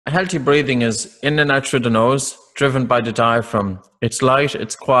Healthy breathing is in and out through the nose, driven by the diaphragm. It's light,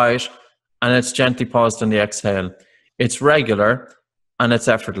 it's quiet, and it's gently paused on the exhale. It's regular and it's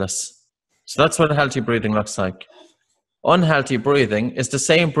effortless. So that's what healthy breathing looks like. Unhealthy breathing is the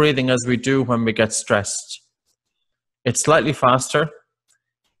same breathing as we do when we get stressed. It's slightly faster,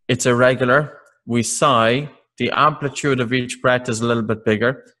 it's irregular, we sigh, the amplitude of each breath is a little bit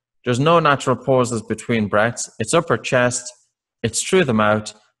bigger. There's no natural pauses between breaths. It's upper chest, it's through the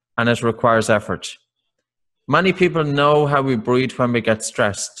mouth, and it requires effort. Many people know how we breathe when we get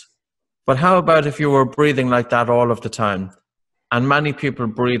stressed. But how about if you were breathing like that all of the time? And many people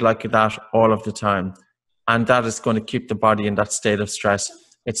breathe like that all of the time. And that is going to keep the body in that state of stress.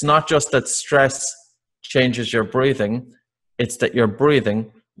 It's not just that stress changes your breathing, it's that your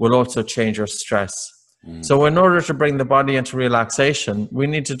breathing will also change your stress. So in order to bring the body into relaxation, we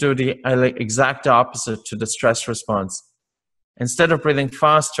need to do the exact opposite to the stress response. Instead of breathing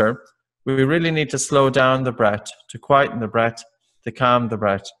faster, we really need to slow down the breath, to quieten the breath, to calm the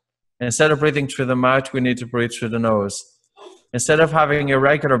breath. Instead of breathing through the mouth, we need to breathe through the nose. Instead of having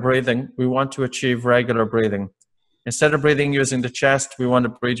irregular breathing, we want to achieve regular breathing. Instead of breathing using the chest, we want to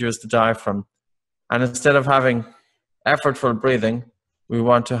breathe use the diaphragm. And instead of having effortful breathing, we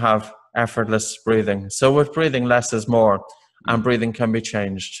want to have effortless breathing. So with breathing, less is more, and breathing can be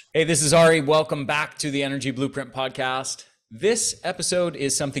changed. Hey, this is Ari. Welcome back to the Energy Blueprint podcast. This episode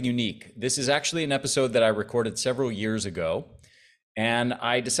is something unique. This is actually an episode that I recorded several years ago, and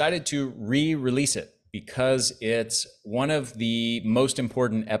I decided to re-release it because it's one of the most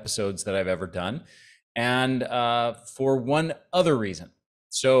important episodes that I've ever done, and for one other reason.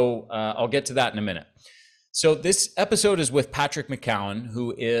 So I'll get to that in a minute. So this episode is with Patrick McKeown,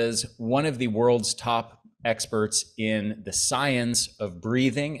 who is one of the world's top experts in the science of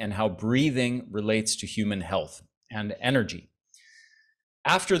breathing and how breathing relates to human health and energy.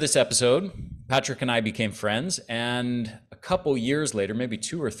 After this episode, Patrick and I became friends, and a couple years later, maybe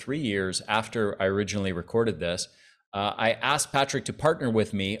 2 or 3 years after I originally recorded this, I asked Patrick to partner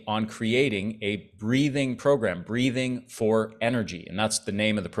with me on creating a breathing program, Breathing for Energy. And that's the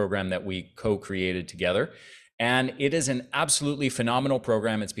name of the program that we co-created together. And it is an absolutely phenomenal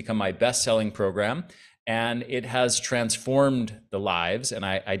program. It's become my best-selling program, and it has transformed the lives. And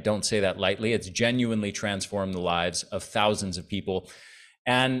I don't say that lightly. It's genuinely transformed the lives of thousands of people.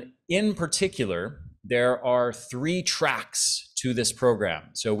 And in particular, there are 3 tracks to this program.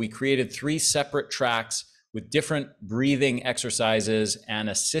 So we created 3 separate tracks with different breathing exercises and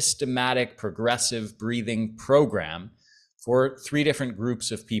a systematic progressive breathing program for 3 different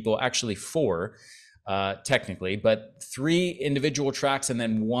groups of people, actually 4 technically, but 3 individual tracks and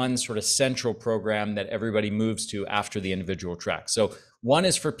then 1 sort of central program that everybody moves to after the individual tracks. So 1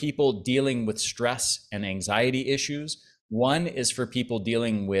 is for people dealing with stress and anxiety issues. 1 is for people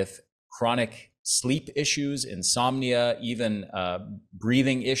dealing with chronic sleep issues, insomnia, even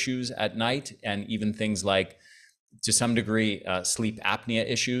breathing issues at night, and even things like, to some degree, sleep apnea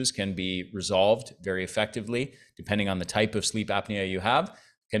issues can be resolved very effectively, depending on the type of sleep apnea you have,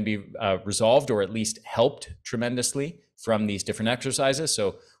 can be resolved or at least helped tremendously from these different exercises.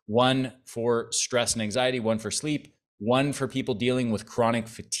 So 1 for stress and anxiety, 1 for sleep, 1 for people dealing with chronic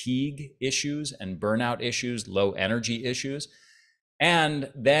fatigue issues and burnout issues, low energy issues.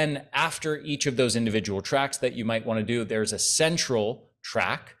 And then after each of those individual tracks that you might want to do, there's a central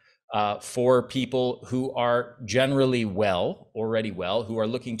track for people who are generally already well, who are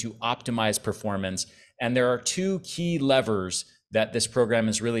looking to optimize performance. And there are 2 key levers that this program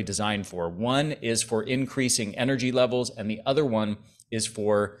is really designed for. 1 is for increasing energy levels, and the other one is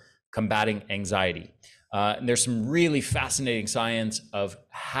for combating anxiety. And there's some really fascinating science of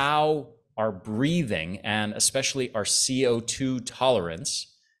how our breathing, and especially our CO2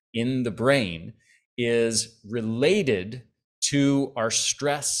 tolerance in the brain, is related to our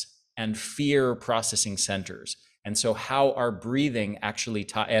stress and fear processing centers. And so how our breathing actually,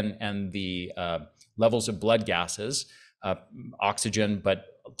 and the levels of blood gases, oxygen, but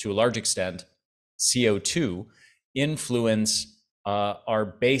to a large extent, CO2, influence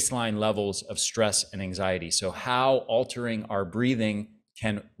our baseline levels of stress and anxiety. So how altering our breathing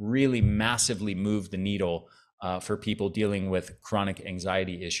can really massively move the needle for people dealing with chronic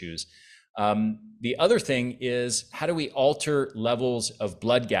anxiety issues. The other thing is, how do we alter levels of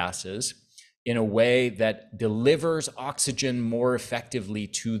blood gases in a way that delivers oxygen more effectively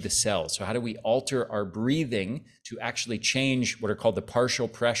to the cells? So how do we alter our breathing to actually change what are called the partial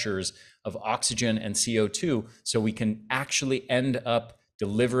pressures of oxygen and CO2 so we can actually end up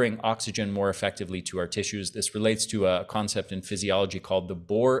delivering oxygen more effectively to our tissues? This relates to a concept in physiology called the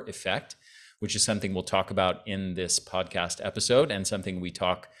Bohr effect, which is something we'll talk about in this podcast episode and something we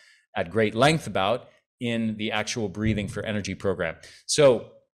talk at great length about in the actual Breathing for Energy program.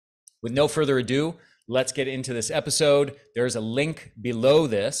 So with no further ado, let's get into this episode. There's a link below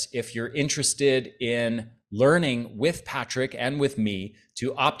this if you're interested in learning with Patrick and with me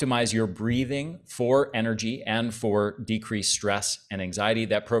to optimize your breathing for energy and for decreased stress and anxiety.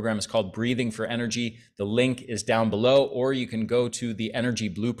 That program is called Breathing for Energy. The link is down below, or you can go to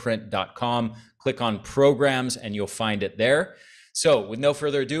theenergyblueprint.com, click on programs, and you'll find it there. So with no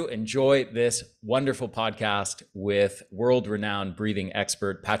further ado, enjoy this wonderful podcast with world-renowned breathing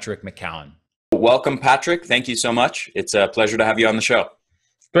expert, Patrick McKeown. Welcome, Patrick. Thank you so much. It's a pleasure to have you on the show.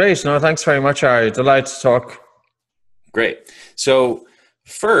 Great. No, thanks very much, Ari. Delighted to talk. Great. So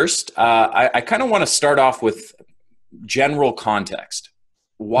first, I kind of want to start off with general context.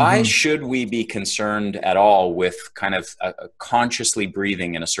 Why should we be concerned at all with kind of consciously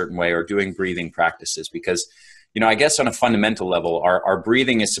breathing in a certain way or doing breathing practices? Because, I guess on a fundamental level, our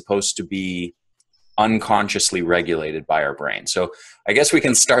breathing is supposed to be unconsciously regulated by our brain. So I guess we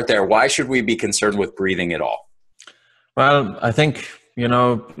can start there. Why should we be concerned with breathing at all? Well, I think,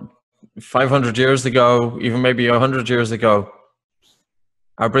 500 years ago, even maybe 100 years ago,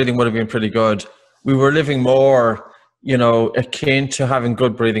 our breathing would have been pretty good. We were living more, akin to having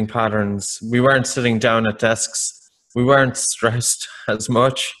good breathing patterns. We weren't sitting down at desks. We weren't stressed as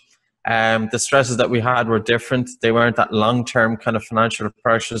much. The stresses that we had were different. They weren't that long-term kind of financial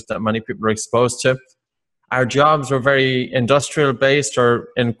pressures that many people are exposed to. Our jobs were very industrial-based or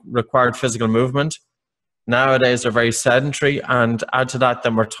required physical movement. Nowadays, they're very sedentary, and add to that,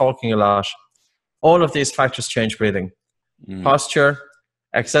 then we're talking a lot. All of these factors change breathing. Posture,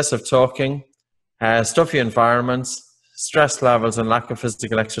 excessive talking, stuffy environments, stress levels, and lack of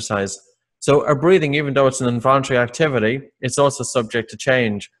physical exercise. So our breathing, even though it's an involuntary activity, it's also subject to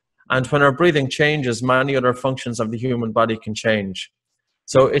change. And when our breathing changes, many other functions of the human body can change.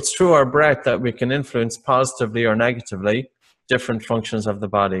 So it's through our breath that we can influence positively or negatively different functions of the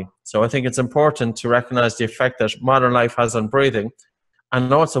body. So I think it's important to recognize the effect that modern life has on breathing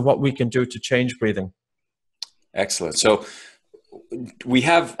and also what we can do to change breathing. Excellent. So we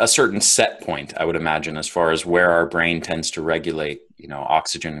have a certain set point, I would imagine, as far as where our brain tends to regulate,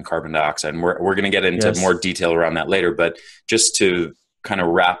 oxygen and carbon dioxide. And we're going to get into more detail around that later. But just to kind of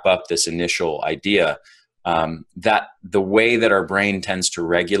wrap up this initial idea, that the way that our brain tends to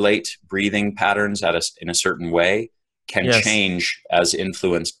regulate breathing patterns in a certain way can change as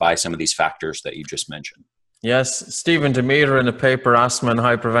influenced by some of these factors that you just mentioned. Yes. Stephen Demeter, in a paper, Asthma and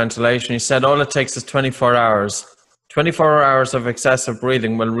Hyperventilation, he said all it takes is 24 hours. 24 hours of excessive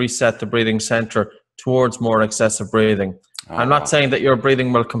breathing will reset the breathing center towards more excessive breathing. I'm not saying that your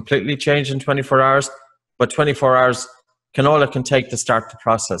breathing will completely change in 24 hours, but 24 hours all it can take to start the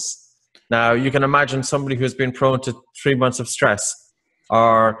process. Now, you can imagine somebody who's been prone to 3 months of stress,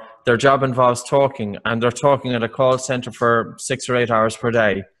 or their job involves talking, and they're talking at a call center for 6 or 8 hours per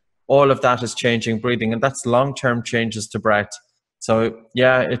day. All of that is changing breathing, and that's long-term changes to breath. So,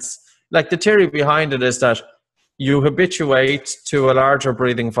 it's like the theory behind it is that you habituate to a larger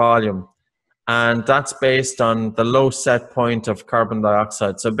breathing volume, and that's based on the low set point of carbon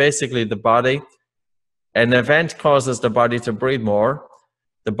dioxide. So basically an event causes the body to breathe more,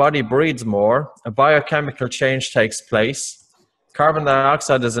 the body breathes more, a biochemical change takes place. Carbon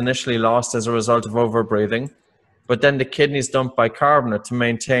dioxide is initially lost as a result of overbreathing, but then the kidneys dump bicarbonate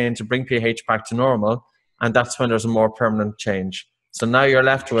to bring pH back to normal, and that's when there's a more permanent change. So now you're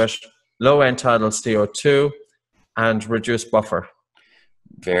left with low end tidal CO2 and reduced buffer.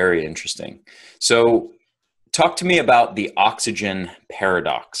 Very interesting. So talk to me about the oxygen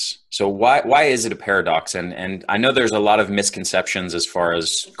paradox. So why is it a paradox? And I know there's a lot of misconceptions as far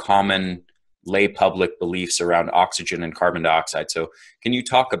as common lay public beliefs around oxygen and carbon dioxide. So can you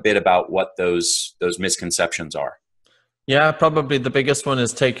talk a bit about what those misconceptions are? Yeah, probably the biggest one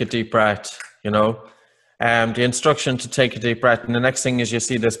is take a deep breath, the instruction to take a deep breath. And the next thing is you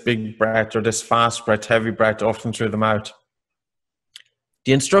see this big breath or this fast breath, heavy breath, often through the mouth.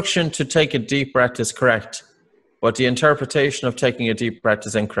 The instruction to take a deep breath is correct, but the interpretation of taking a deep breath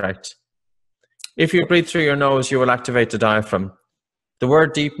is incorrect. If you breathe through your nose, you will activate the diaphragm. The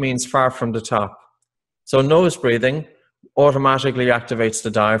word deep means far from the top. So nose breathing automatically activates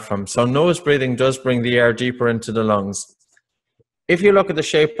the diaphragm. So nose breathing does bring the air deeper into the lungs. If you look at the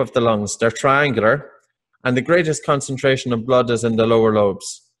shape of the lungs, they're triangular, and the greatest concentration of blood is in the lower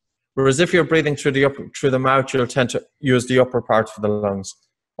lobes. Whereas if you're breathing through the mouth, you'll tend to use the upper part of the lungs.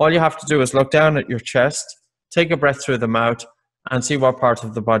 All you have to do is look down at your chest, take a breath through the mouth, and see what part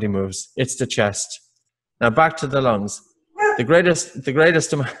of the body moves. It's the chest. Now back to the lungs. the greatest the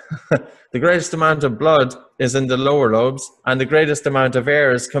greatest amount of blood is in the lower lobes, and the greatest amount of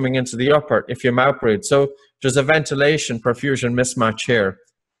air is coming into the upper if you mouth breathe. So there's a ventilation perfusion mismatch here.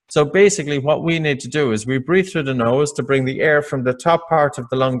 So basically what we need to do is we breathe through the nose to bring the air from the top part of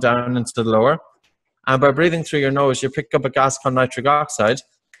the lung down into the lower. And by breathing through your nose, you pick up a gas called nitric oxide,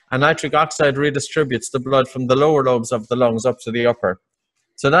 and nitric oxide redistributes the blood from the lower lobes of the lungs up to the upper.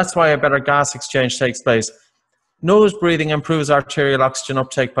 So that's why a better gas exchange takes place. Nose breathing improves arterial oxygen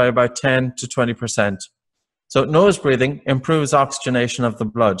uptake by about 10 to 20%. So nose breathing improves oxygenation of the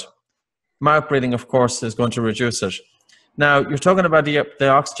blood. Mouth breathing, of course, is going to reduce it. Now, you're talking about the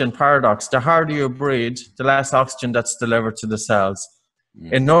oxygen paradox. The harder you breathe, the less oxygen that's delivered to the cells.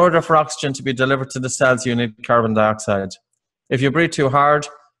 In order for oxygen to be delivered to the cells, you need carbon dioxide. If you breathe too hard,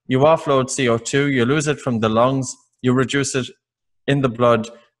 you offload CO2, you lose it from the lungs, you reduce it in the blood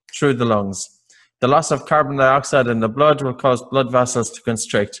through the lungs. The loss of carbon dioxide in the blood will cause blood vessels to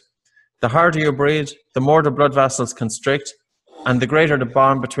constrict. The harder you breathe, the more the blood vessels constrict, and the greater the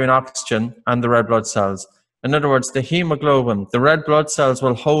bond between oxygen and the red blood cells. In other words, the hemoglobin, the red blood cells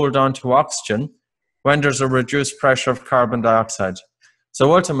will hold on to oxygen when there's a reduced pressure of carbon dioxide.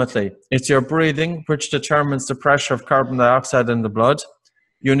 So ultimately, it's your breathing which determines the pressure of carbon dioxide in the blood.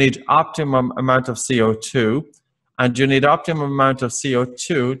 You need optimum amount of CO2, and you need optimum amount of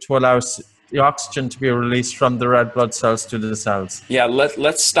CO2 to allow the oxygen to be released from the red blood cells to the cells. Yeah,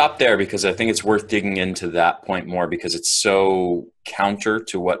 let's stop there, because I think it's worth digging into that point more, because it's so counter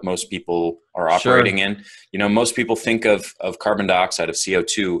to what most people are operating in. You know, most people think of carbon dioxide, of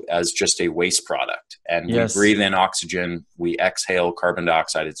CO2, as just a waste product. And we breathe in oxygen, we exhale carbon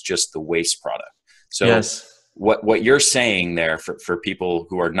dioxide. It's just the waste product. So what you're saying there, for people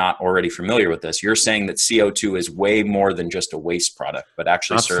who are not already familiar with this, you're saying that CO2 is way more than just a waste product, but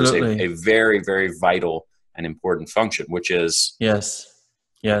actually serves a very, very vital and important function, which is... Yes.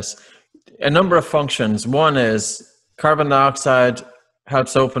 A number of functions. One is carbon dioxide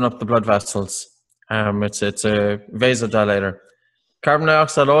helps open up the blood vessels. It's a vasodilator. Carbon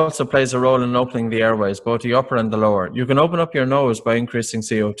dioxide also plays a role in opening the airways, both the upper and the lower. You can open up your nose by increasing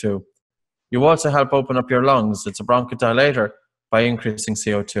CO2. You also help open up your lungs. It's a bronchodilator by increasing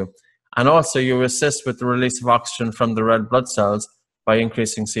CO2. And also you assist with the release of oxygen from the red blood cells by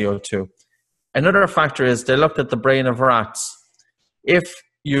increasing CO2. Another factor is they looked at the brain of rats. If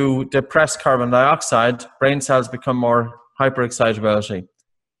you depress carbon dioxide, brain cells become more hyperexcitability.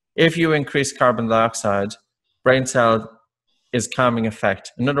 If you increase carbon dioxide, brain cell is calming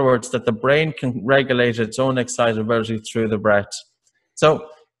effect. In other words, that the brain can regulate its own excitability through the breath. So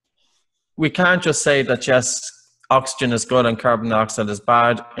we can't just say that, yes, oxygen is good and carbon dioxide is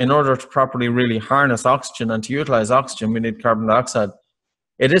bad. In order to properly really harness oxygen and to utilize oxygen, we need carbon dioxide.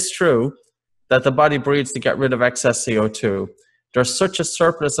 It is true that the body breathes to get rid of excess CO2. There's such a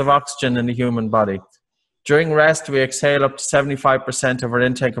surplus of oxygen in the human body. During rest, we exhale up to 75% of our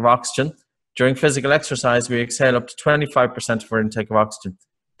intake of oxygen. During physical exercise, we exhale up to 25% of our intake of oxygen.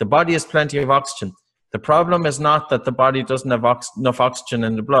 The body has plenty of oxygen. The problem is not that the body doesn't have enough oxygen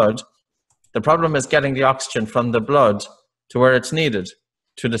in the blood. The problem is getting the oxygen from the blood to where it's needed,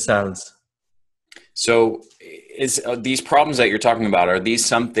 to the cells. So these problems that you're talking about, are these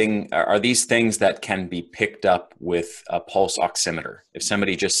things that can be picked up with a pulse oximeter? If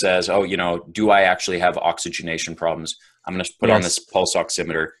somebody just says, oh, do I actually have oxygenation problems? I'm going to put on this pulse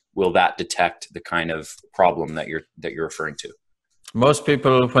oximeter. Will that detect the kind of problem that you're referring to? Most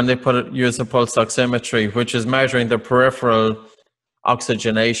people, when they use a pulse oximetry, which is measuring the peripheral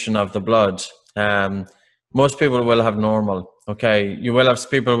oxygenation of the blood, most people will have normal. Okay, you will have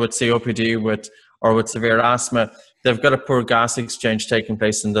people with COPD or with severe asthma. They've got a poor gas exchange taking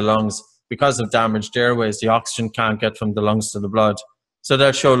place in the lungs because of damaged airways. The oxygen can't get from the lungs to the blood, so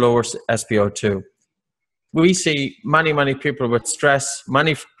they'll show lower SpO2. We see many people with stress,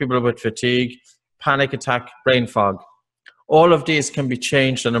 many people with fatigue, panic attack, brain fog. All of these can be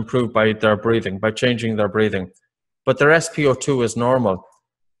changed and improved by their breathing, by changing their breathing. But their SpO2 is normal.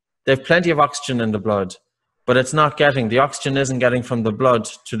 They have plenty of oxygen in the blood, but the oxygen isn't getting from the blood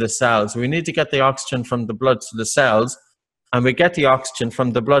to the cells. We need to get the oxygen from the blood to the cells, and we get the oxygen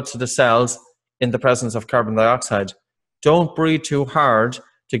from the blood to the cells in the presence of carbon dioxide. Don't breathe too hard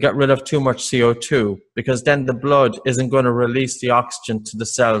to get rid of too much CO2, because then the blood isn't going to release the oxygen to the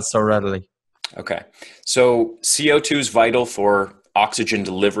cells so readily. Okay. So CO2 is vital for oxygen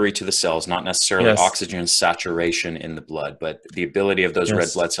delivery to the cells, not necessarily oxygen saturation in the blood, but the ability of those red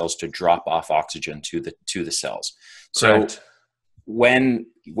blood cells to drop off oxygen to the cells. Correct. So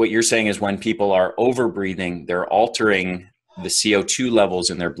what you're saying is when people are over breathing, they're altering the CO2 levels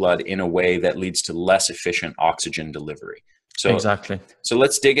in their blood in a way that leads to less efficient oxygen delivery. So exactly. So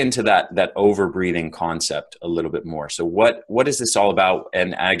let's dig into that over breathing concept a little bit more. So what is this all about?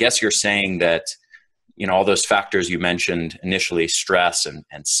 And I guess you're saying that, you know, all those factors you mentioned initially, stress and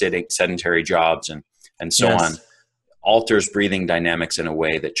sitting, sedentary jobs and so on, alters breathing dynamics in a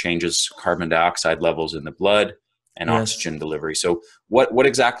way that changes carbon dioxide levels in the blood and oxygen delivery. So what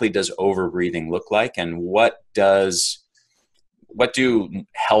exactly does over breathing look like, and what do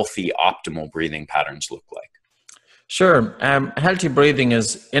healthy optimal breathing patterns look like? Sure. Healthy breathing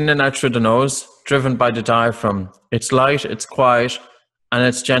is in and out through the nose, driven by the diaphragm. It's light, it's quiet, and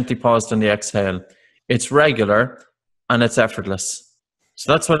it's gently paused on the exhale. It's regular and it's effortless.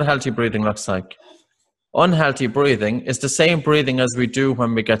 So that's what healthy breathing looks like. Unhealthy breathing is the same breathing as we do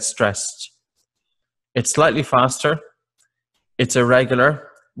when we get stressed. It's slightly faster. It's irregular.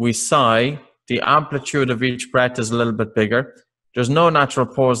 We sigh. The amplitude of each breath is a little bit bigger. There's no natural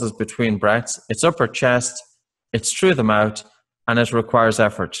pauses between breaths. It's upper chest. It's through the mouth, and it requires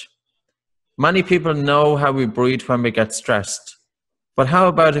effort. Many people know how we breathe when we get stressed. But how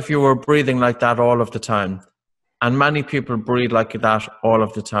about if you were breathing like that all of the time? And many people breathe like that all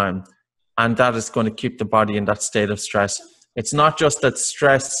of the time. And that is going to keep the body in that state of stress. It's not just that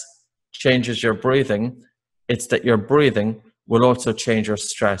stress changes your breathing, it's that your breathing will also change your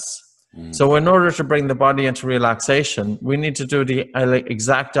stress. So in order to bring the body into relaxation, we need to do the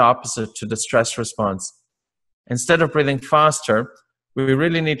exact opposite to the stress response. Instead of breathing faster, we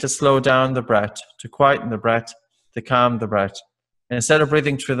really need to slow down the breath, to quieten the breath, to calm the breath. Instead of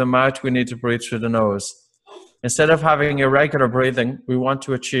breathing through the mouth, we need to breathe through the nose. Instead of having irregular breathing, we want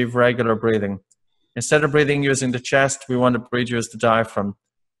to achieve regular breathing. Instead of breathing using the chest, we want to breathe use the diaphragm.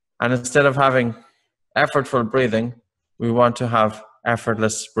 And instead of having effortful breathing, we want to have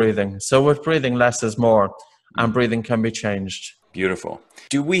effortless breathing. So with breathing, less is more, and breathing can be changed. Beautiful.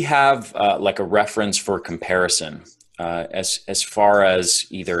 Do we have like a reference for comparison as far as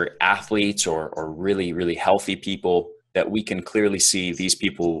either athletes or really, really healthy people that we can clearly see these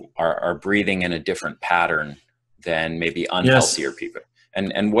people are breathing in a different pattern than maybe unhealthier people?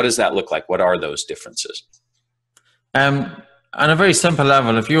 And what does that look like? What are those differences? On a very simple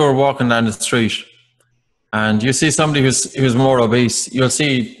level, if you were walking down the street and you see somebody who's more obese, you'll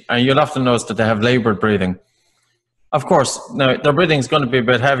see, and you'll often notice that they have labored breathing. Of course, now their breathing is going to be a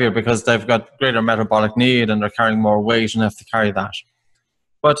bit heavier because they've got greater metabolic need and they're carrying more weight and have to carry that.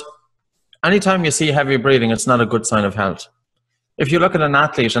 But anytime you see heavy breathing, it's not a good sign of health. If you look at an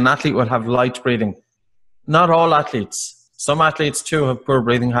athlete will have light breathing. Not all athletes. Some athletes too have poor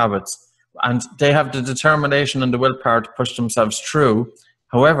breathing habits, and they have the determination and the willpower to push themselves through.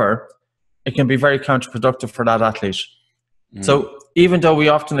 However, it can be very counterproductive for that athlete. So even though we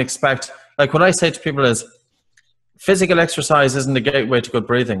often expect, like what I say to people is, physical exercise isn't the gateway to good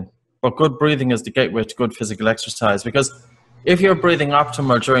breathing, but good breathing is the gateway to good physical exercise. Because if you're breathing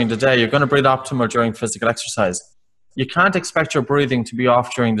optimal during the day, you're going to breathe optimal during physical exercise. You can't expect your breathing to be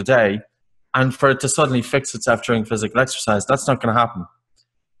off during the day and for it to suddenly fix itself during physical exercise. That's not going to happen.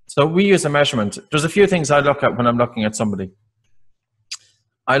 So we use a measurement. There's a few things I look at when I'm looking at somebody.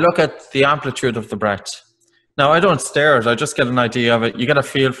 I look at the amplitude of the breath. Now, I don't stare at it. I just get an idea of it. You get a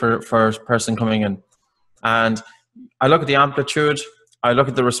feel for a person coming in. And I look at the amplitude. I look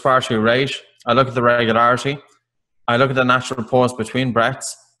at the respiratory rate. I look at the regularity. I look at the natural pause between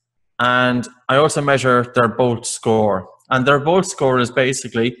breaths. And I also measure their Bolt score. And their Bolt score is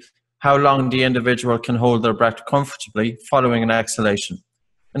basically how long the individual can hold their breath comfortably following an exhalation.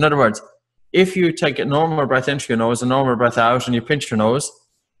 In other words, if you take a normal breath into your nose, a normal breath out, and you pinch your nose,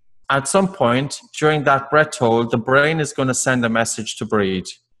 at some point during that breath hold, the brain is going to send a message to breathe.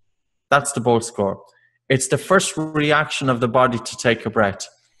 That's the Bolt score. It's the first reaction of the body to take a breath.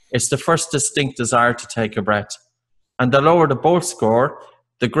 It's the first distinct desire to take a breath. And the lower the Bolt score,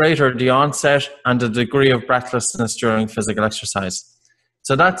 the greater the onset and the degree of breathlessness during physical exercise.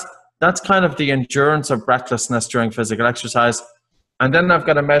 So that's kind of the endurance of breathlessness during physical exercise. And then I've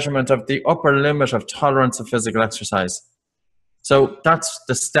got a measurement of the upper limit of tolerance of physical exercise. So that's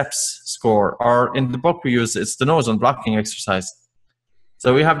the STEPS score, or in the book we use, it's the nose unblocking exercise.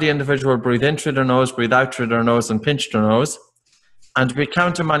 So we have the individual breathe in through their nose, breathe out through their nose, and pinch their nose. And we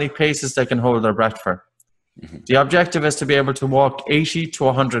count how many paces they can hold their breath for. The objective is to be able to walk 80 to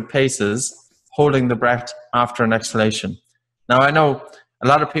 100 paces, holding the breath after an exhalation. Now, I know a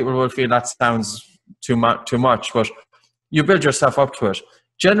lot of people will feel that sounds too much, but you build yourself up to it.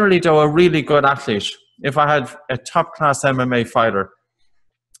 Generally, though, a really good athlete, if I had a top-class MMA fighter,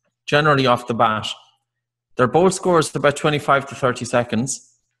 generally off the bat, their Bolt score is about 25 to 30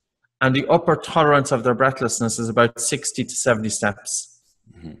 seconds, and the upper tolerance of their breathlessness is about 60 to 70 steps.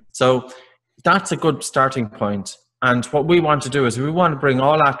 So that's a good starting point. And what we want to do is we want to bring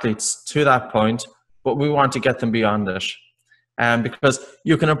all athletes to that point, but we want to get them beyond it. Because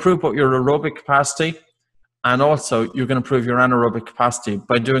you can improve both your aerobic capacity and also you can improve your anaerobic capacity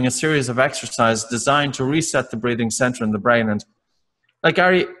by doing a series of exercises designed to reset the breathing center in the brain. And like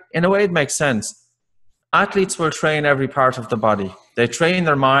Gary, in a way it makes sense. Athletes will train every part of the body. They train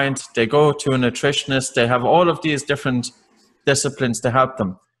their mind, they go to a nutritionist, they have all of these different disciplines to help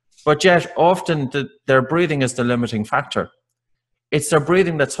them. But yet often their breathing is the limiting factor. It's their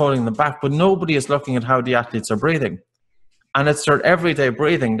breathing that's holding them back, but nobody is looking at how the athletes are breathing. And it's their everyday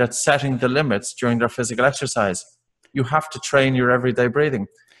breathing that's setting the limits during their physical exercise. You have to train your everyday breathing.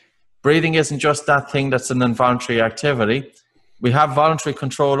 Breathing isn't just that thing that's an involuntary activity. We have voluntary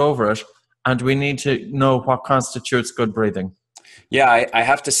control over it, and we need to know what constitutes good breathing. Yeah, I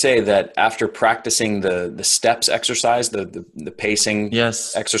have to say that after practicing the steps exercise, the pacing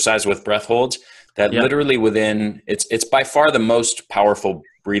exercise with breath holds, that literally within, it's by far the most powerful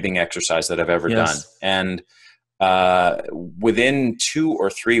breathing exercise that I've ever done. And within 2 or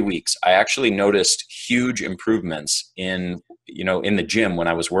 3 weeks, I actually noticed huge improvements in the gym when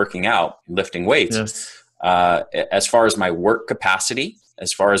I was working out, lifting weights, as far as my work capacity,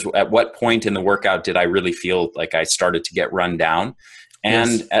 as far as at what point in the workout did I really feel like I started to get run down,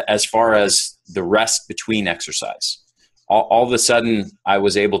 and as far as the rest between exercise. All of a sudden, I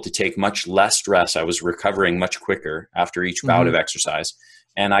was able to take much less stress. I was recovering much quicker after each bout of exercise.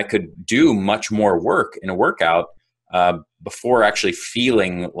 And I could do much more work in a workout before actually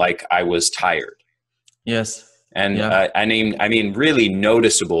feeling like I was tired. Yes. And I mean, really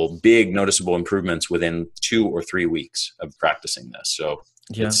big noticeable improvements within 2 or 3 weeks of practicing this. So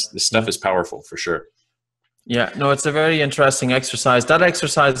this stuff is powerful for sure. Yeah, no, it's a very interesting exercise. That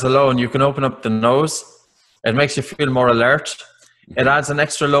exercise alone, you can open up the nose. It makes you feel more alert. It adds an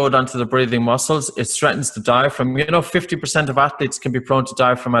extra load onto the breathing muscles. It strengthens the diaphragm. 50% of athletes can be prone to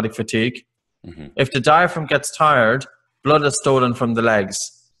diaphragmatic fatigue. If the diaphragm gets tired, blood is stolen from the legs.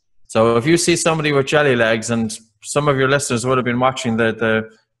 So if you see somebody with jelly legs, and some of your listeners would have been watching the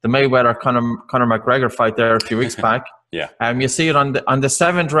Mayweather Conor McGregor fight there a few weeks back. You see it on the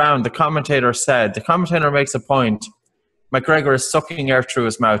 7th round. The commentator makes a point. McGregor is sucking air through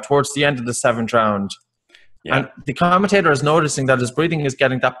his mouth towards the end of the 7th round. And the commentator is noticing that his breathing is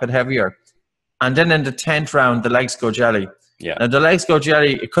getting that bit heavier. And then in the 10th round, the legs go jelly. Now, the legs go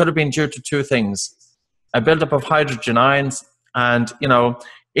jelly, it could have been due to 2 things. A buildup of hydrogen ions and,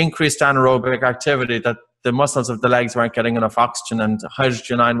 increased anaerobic activity, that the muscles of the legs weren't getting enough oxygen and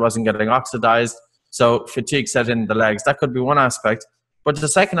hydrogen ion wasn't getting oxidized. So fatigue set in the legs. That could be one aspect. But the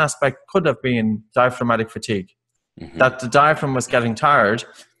second aspect could have been diaphragmatic fatigue, that the diaphragm was getting tired.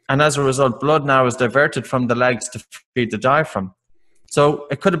 And as a result, blood now is diverted from the legs to feed the diaphragm. So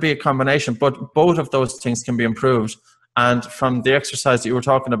it could be a combination, but both of those things can be improved. And from the exercise that you were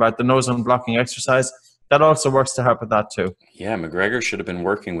talking about, the nose unblocking exercise, that also works to help with that too. Yeah, McGregor should have been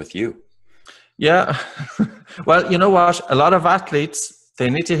working with you. Yeah. Well, you know what? A lot of athletes, they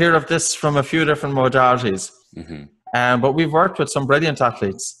need to hear of this from a few different modalities. But we've worked with some brilliant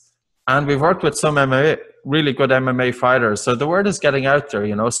athletes, and we've worked with some really good MMA fighters. So the word is getting out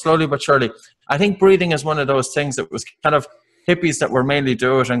there, slowly but surely. I think breathing is one of those things that was kind of hippies that were mainly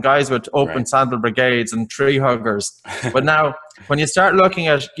do it, and guys with open sandal brigades and tree huggers. But now when you start looking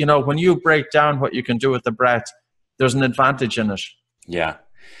at, when you break down what you can do with the breath, there's an advantage in it. Yeah.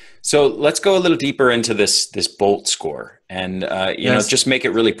 So let's go a little deeper into this BOLT score, and just make it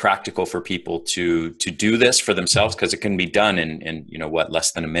really practical for people to do this for themselves, because it can be done in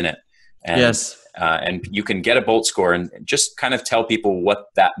less than a minute. And, and you can get a BOLT score, and just kind of tell people what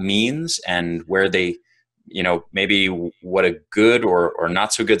that means and where they, maybe what a good or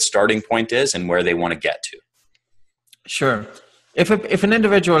not so good starting point is and where they want to get to. Sure. If an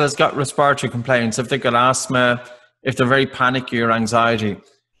individual has got respiratory complaints, if they've got asthma, if they're very panicky or anxiety,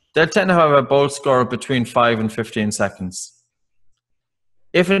 they'll tend to have a BOLT score between 5 and 15 seconds.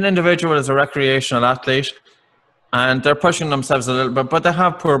 If an individual is a recreational athlete and they're pushing themselves a little bit, but they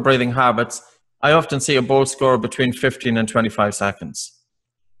have poor breathing habits, I often see a BOLT score between 15 and 25 seconds.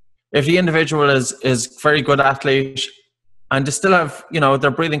 If the individual is very good athlete and they still have,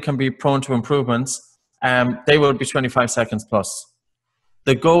 their breathing can be prone to improvements, they will be 25 seconds plus.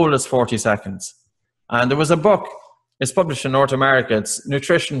 The goal is 40 seconds. And there was a book, it's published in North America, it's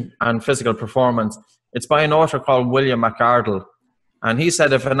Nutrition and Physical Performance. It's by an author called William McArdle. And he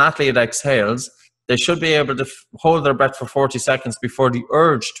said if an athlete exhales, they should be able to hold their breath for 40 seconds before the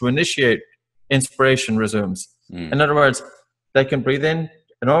urge to initiate inspiration resumes. In other words, they can breathe in,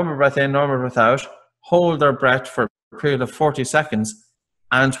 a normal breath in, normal breath out, hold their breath for a period of 40 seconds,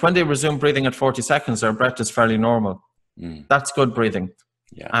 And when they resume breathing at 40 seconds, their breath is fairly normal. That's good breathing.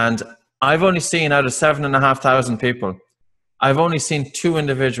 Yeah. And I've only seen, out of 7,500 people, I've only seen 2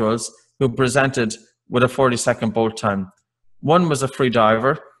 individuals who presented with a 40-second bolt time. One was a free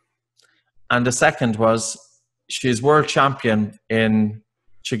diver, and the second was, she's world champion in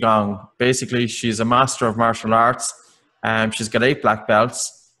Qigong. Basically, she's a master of martial arts. She's got 8 black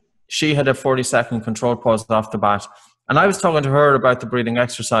belts. She had a 40-second control pause off the bat. And I was talking to her about the breathing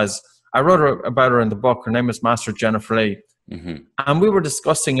exercise. I wrote about her in the book. Her name is Master Jennifer Lee. And we were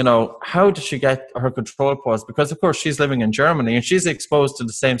discussing, how did she get her control pause? Because, of course, she's living in Germany and she's exposed to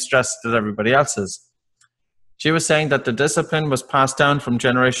the same stress that everybody else is. She was saying that the discipline was passed down from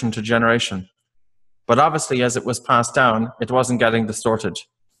generation to generation. But obviously, as it was passed down, it wasn't getting distorted.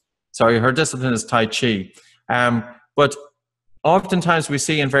 Sorry, her discipline is Tai Chi. But oftentimes we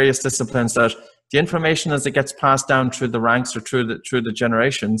see in various disciplines that the information, as it gets passed down through the ranks or through the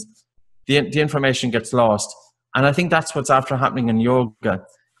generations, the information gets lost. And I think that's what's after happening in yoga.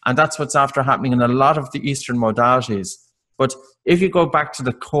 And that's what's after happening in a lot of the Eastern modalities. But if you go back to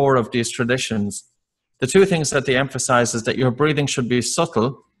the core of these traditions, the 2 things that they emphasize is that your breathing should be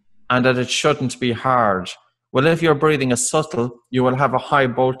subtle and that it shouldn't be hard. Well, if your breathing is subtle, you will have a high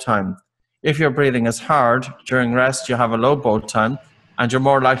bolt time. If your breathing is hard, during rest, you have a low bolt time, and you're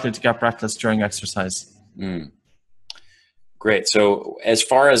more likely to get breathless during exercise. Great. So as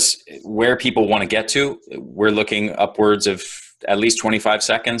far as where people want to get to, we're looking upwards of at least 25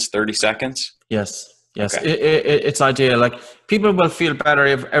 seconds, 30 seconds? Yes. Okay. It's ideal. Like, people will feel better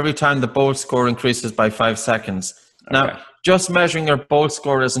if every time the bolt score increases by 5 seconds. Now, just measuring your bolt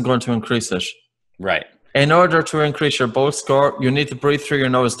score isn't going to increase it. Right. In order to increase your bolt score, you need to breathe through your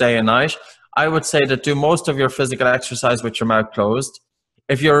nose day and night. I would say that do most of your physical exercise with your mouth closed.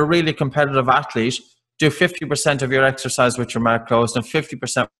 If you're a really competitive athlete, do 50% of your exercise with your mouth closed and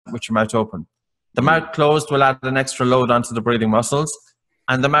 50% with your mouth open. The mouth closed will add an extra load onto the breathing muscles,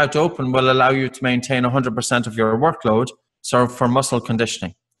 and the mouth open will allow you to maintain 100% of your workload, so for muscle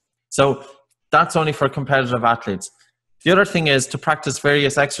conditioning. So that's only for competitive athletes. The other thing is to practice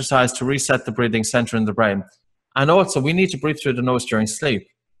various exercises to reset the breathing center in the brain. And also, we need to breathe through the nose during sleep.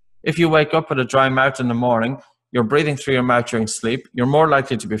 If you wake up with a dry mouth in the morning, you're breathing through your mouth during sleep, you're more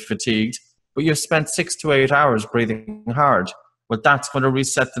likely to be fatigued, but you've spent 6 to 8 hours breathing hard. Well, that's going to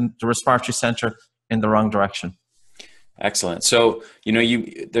reset the respiratory center in the wrong direction. Excellent. So,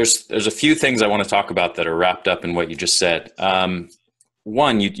 there's a few things I want to talk about that are wrapped up in what you just said.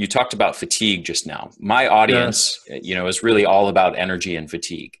 One, you talked about fatigue just now. My audience, is really all about energy and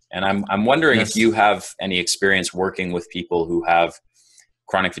fatigue. And I'm wondering if you have any experience working with people who have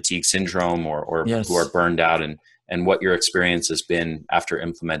chronic fatigue syndrome or who are burned out, and what your experience has been after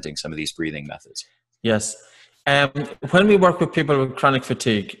implementing some of these breathing methods. Yes. When we work with people with chronic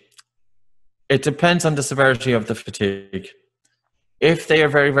fatigue, it depends on the severity of the fatigue. If they are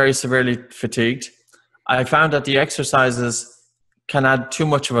very, very severely fatigued, I found that the exercises can add too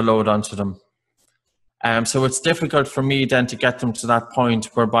much of a load onto them. So it's difficult for me then to get them to that point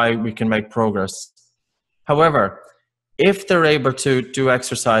whereby we can make progress. However, if they're able to do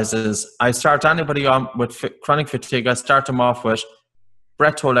exercises, I start anybody on with chronic fatigue, I start them off with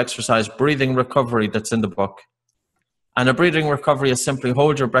breath hold exercise, breathing recovery that's in the book. And a breathing recovery is simply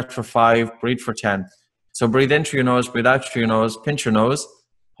hold your breath for 5, breathe for 10. So breathe in through your nose, breathe out through your nose, pinch your nose,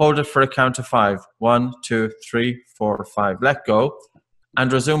 hold it for a count of 5. 1, 2, 3, 4, 5. Let go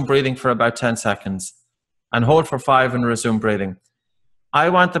and resume breathing for about 10 seconds. And hold for 5 and resume breathing. I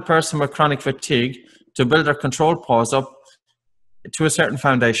want the person with chronic fatigue to build their control pause up to a certain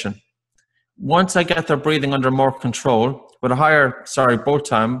foundation. Once I get their breathing under more control, with a higher, bolt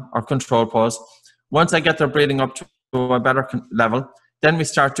time or control pause, once I get their breathing up to a better level, then we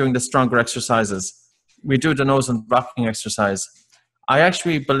start doing the stronger exercises. We do the nose unblocking exercise. I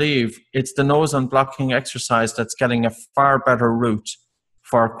actually believe it's the nose unblocking exercise that's getting a far better route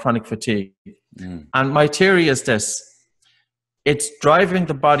for chronic fatigue. And my theory is this: it's driving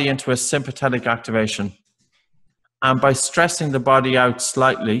the body into a sympathetic activation. And by stressing the body out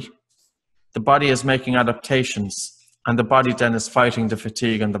slightly, the body is making adaptations, and the body then is fighting the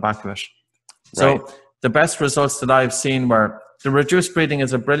fatigue on the back of it. So the best results that I've seen were the reduced breathing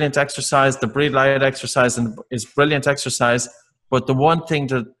is a brilliant exercise. The breathe light exercise is brilliant exercise. But the one thing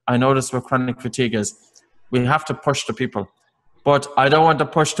that I noticed with chronic fatigue is we have to push the people. But I don't want to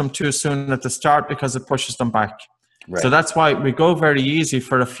push them too soon at the start because it pushes them back. So that's why we go very easy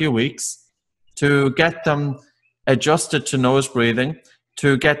for a few weeks to get them adjusted to nose breathing,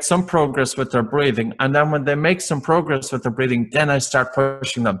 to get some progress with their breathing. And then when they make some progress with their breathing, then I start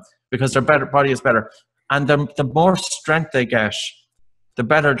pushing them because their body is better. And the more strength they get, the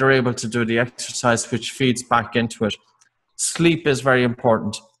better they're able to do the exercise, which feeds back into it. Sleep is very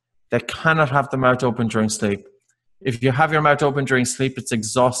important. They cannot have the mouth open during sleep. If you have your mouth open during sleep, it's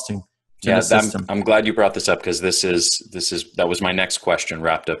exhausting to the system. I'm glad you brought this up, because that was my next question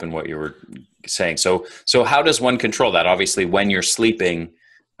wrapped up in what you were saying. So how does one control that? Obviously, when you're sleeping,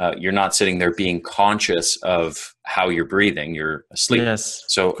 you're not sitting there being conscious of how you're breathing. You're asleep. Yes.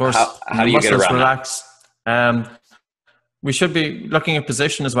 So of course, how do you get around relax. We should be looking at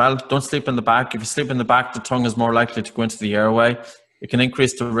position as well. Don't sleep in the back. If you sleep in the back, the tongue is more likely to go into the airway. It can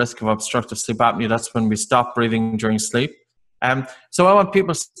increase the risk of obstructive sleep apnea. That's when we stop breathing during sleep. So I want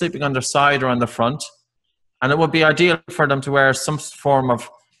people sleeping on their side or on the front. And it would be ideal for them to wear some form of,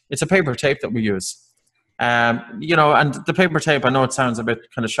 it's a paper tape that we use. And the paper tape, I know it sounds a bit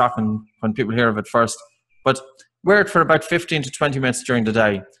kind of shocking when people hear of it first, but wear it for about 15 to 20 minutes during the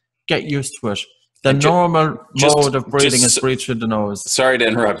day. Get used to it. The normal mode of breathing is breathe through the nose. Sorry to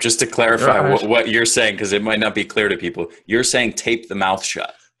interrupt. Just to clarify what you're saying, because it might not be clear to people. You're saying tape the mouth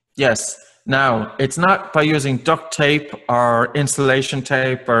shut. Yes. Now, it's not by using duct tape or insulation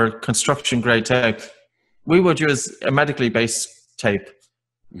tape or construction grade tape. We would use a medically based tape.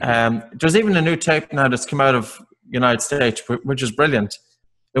 There's even a new tape now that's come out of the United States, which is brilliant.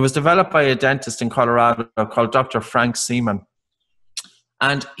 It was developed by a dentist in Colorado called Dr. Frank Seaman.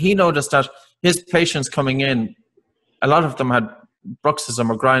 And he noticed that his patients coming in, a lot of them had bruxism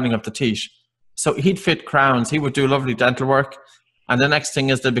or grinding of the teeth. So he'd fit crowns. He would do lovely dental work. And the next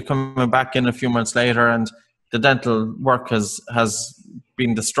thing is they'd be coming back in a few months later and the dental work has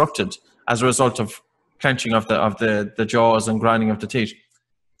been destructed as a result of clenching of the jaws and grinding of the teeth.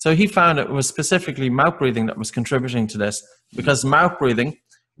 So he found it was specifically mouth breathing that was contributing to this, because mouth breathing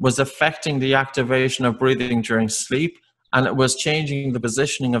was affecting the activation of breathing during sleep, and it was changing the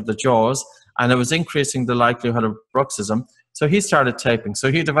positioning of the jaws, and it was increasing the likelihood of bruxism. So he started taping.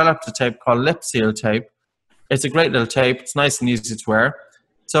 So he developed a tape called lip seal tape. It's a great little tape. It's nice and easy to wear.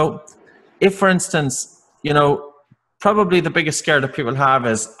 So if, for instance, probably the biggest scare that people have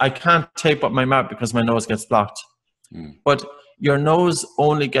is, I can't tape up my mouth because my nose gets blocked. But your nose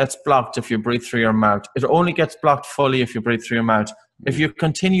only gets blocked if you breathe through your mouth. It only gets blocked fully if you breathe through your mouth. If you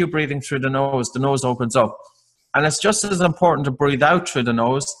continue breathing through the nose opens up. And it's just as important to breathe out through the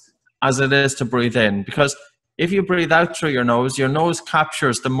nose as it is to breathe in. Because if you breathe out through your nose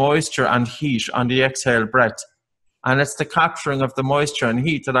captures the moisture and heat on the exhale breath. And it's the capturing of the moisture and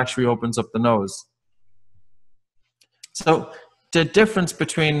heat that actually opens up the nose. So the difference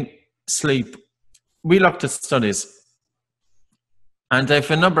between sleep, we looked at studies. And they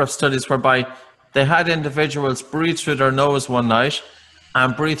have a number of studies whereby they had individuals breathe through their nose one night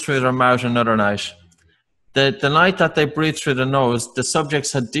and breathe through their mouth another night. The night that they breathed through the nose, the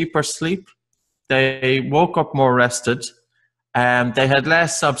subjects had deeper sleep. They woke up more rested. They had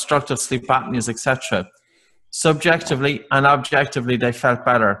less obstructive sleep apneas, etc. Subjectively and objectively, they felt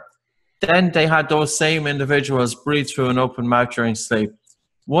better. Then they had those same individuals breathe through an open mouth during sleep.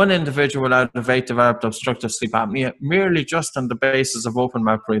 One individual out of 8 developed obstructive sleep apnea merely just on the basis of open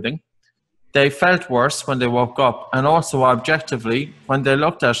mouth breathing. They felt worse when they woke up, and also objectively, when they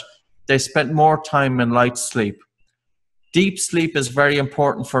looked at, they spent more time in light sleep. Deep sleep is very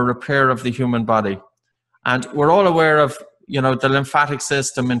important for repair of the human body. And we're all aware of, the lymphatic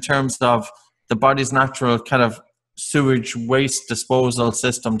system in terms of the body's natural kind of sewage waste disposal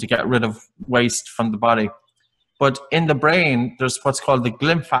system to get rid of waste from the body. But in the brain, there's what's called the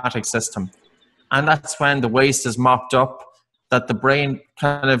glymphatic system. And that's when the waste is mopped up, that the brain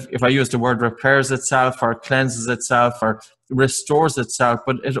kind of, if I use the word, repairs itself or cleanses itself or restores itself,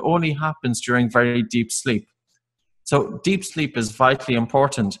 but it only happens during very deep sleep. So deep sleep is vitally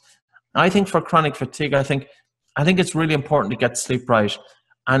important. I think for chronic fatigue, I think it's really important to get sleep right.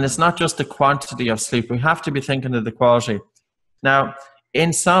 And it's not just the quantity of sleep. We have to be thinking of the quality. Now,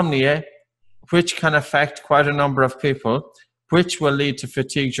 insomnia, which can affect quite a number of people, which will lead to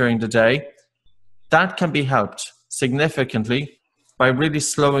fatigue during the day, that can be helped significantly by really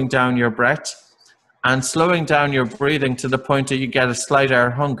slowing down your breath and slowing down your breathing to the point that you get a slight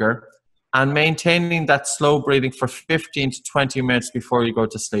air hunger and maintaining that slow breathing for 15 to 20 minutes before you go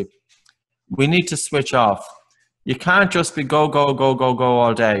to sleep. We need to switch off. You can't just be go, go, go, go, go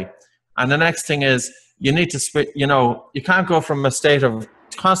all day. And the next thing is you need to switch, you can't go from a state of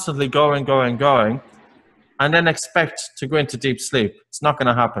constantly going, and then expect to go into deep sleep. It's not going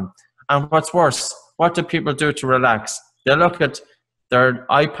to happen. And what's worse, what do people do to relax? They look at their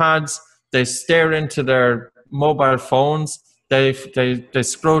iPads, they stare into their mobile phones, they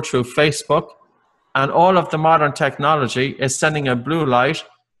scroll through Facebook, and all of the modern technology is sending a blue light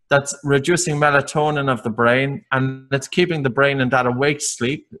that's reducing melatonin of the brain, and it's keeping the brain in that awake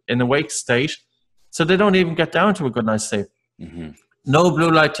state, so they don't even get down to a good night's sleep. No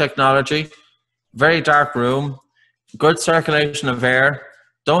blue light technology, very dark room, good circulation of air,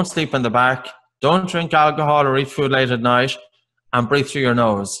 don't sleep in the back, don't drink alcohol or eat food late at night, and breathe through your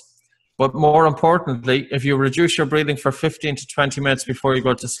nose. But more importantly, if you reduce your breathing for 15 to 20 minutes before you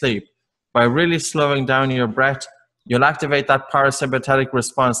go to sleep, by really slowing down your breath, you'll activate that parasympathetic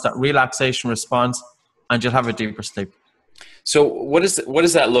response, that relaxation response, and you'll have a deeper sleep. So what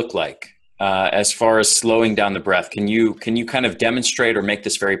does that look like as far as slowing down the breath? Can you kind of demonstrate or make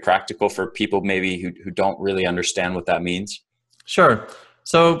this very practical for people maybe who don't really understand what that means? Sure.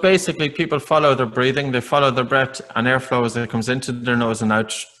 So basically, people follow their breathing. They follow their breath and airflow as it comes into their nose and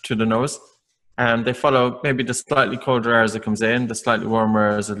out to the nose. And they follow maybe the slightly colder air as it comes in, the slightly warmer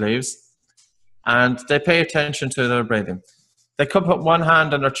air as it leaves. And they pay attention to their breathing. They could put one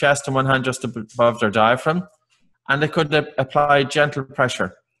hand on their chest and one hand just above their diaphragm, and they could apply gentle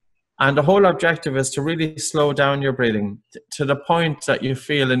pressure. And the whole objective is to really slow down your breathing to the point that you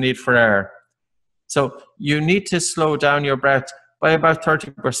feel a need for air. So you need to slow down your breath by about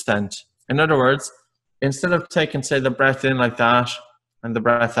 30%. In other words, instead of taking, say, the breath in like that and the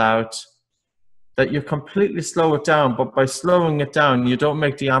breath out, that you completely slow it down, but by slowing it down, you don't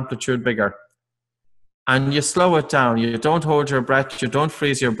make the amplitude bigger. And you slow it down. You don't hold your breath. You don't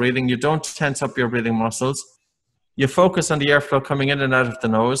freeze your breathing. You don't tense up your breathing muscles. You focus on the airflow coming in and out of the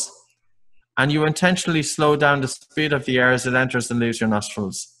nose. And you intentionally slow down the speed of the air as it enters and leaves your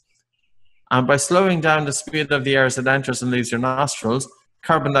nostrils. And by slowing down the speed of the air as it enters and leaves your nostrils,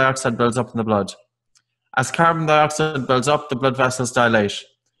 carbon dioxide builds up in the blood. As carbon dioxide builds up, the blood vessels dilate.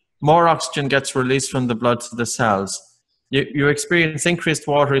 More oxygen gets released from the blood to the cells. You experience increased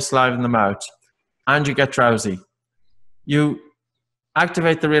watery saliva in the mouth, and you get drowsy. You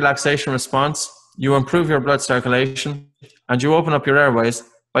activate the relaxation response, you improve your blood circulation, and you open up your airways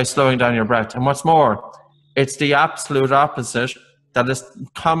by slowing down your breath. And what's more, it's the absolute opposite that is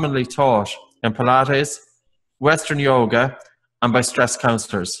commonly taught in Pilates, Western yoga, and by stress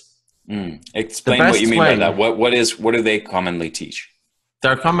counselors. Explain what you mean by that. What do they commonly teach?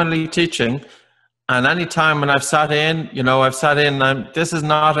 They're commonly teaching, and any time when I've sat in, this is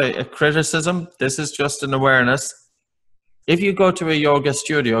not a criticism, this is just an awareness. If you go to a yoga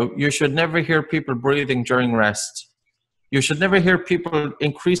studio, you should never hear people breathing during rest. You should never hear people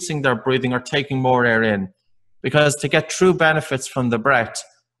increasing their breathing or taking more air in. Because to get true benefits from the breath,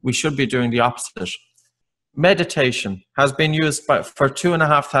 we should be doing the opposite. Meditation has been used for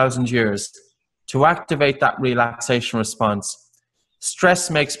 2,500 years to activate that relaxation response.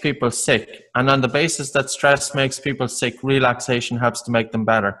 Stress makes people sick, and on the basis that stress makes people sick, relaxation helps to make them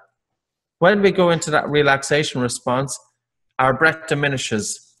better. When we go into that relaxation response, our breath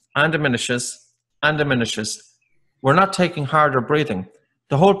diminishes and diminishes and diminishes. We're not taking harder breathing.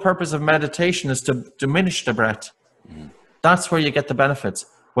 The whole purpose of meditation is to diminish the breath. That's where you get the benefits.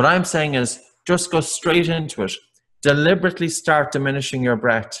 What I'm saying is just go straight into it. Deliberately start diminishing your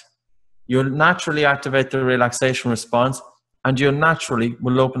breath. You'll naturally activate the relaxation response, and you naturally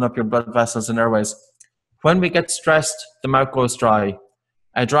will open up your blood vessels and airways. When we get stressed, the mouth goes dry.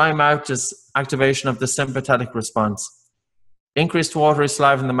 A dry mouth is activation of the sympathetic response. Increased watery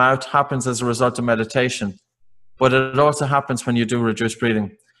saliva in the mouth happens as a result of meditation. But it also happens when you do reduced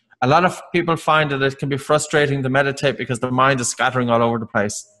breathing. A lot of people find that it can be frustrating to meditate because the mind is scattering all over the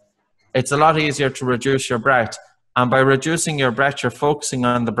place. It's a lot easier to reduce your breath. And by reducing your breath, you're focusing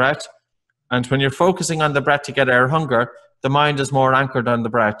on the breath. And when you're focusing on the breath to get air hunger, the mind is more anchored on the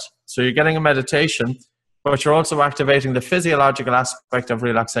breath. So you're getting a meditation, but you're also activating the physiological aspect of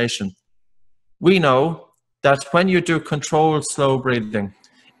relaxation. We know that when you do controlled slow breathing,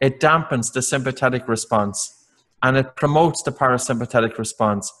 it dampens the sympathetic response. And it promotes the parasympathetic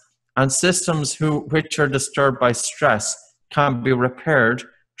response. And systems which are disturbed by stress can be repaired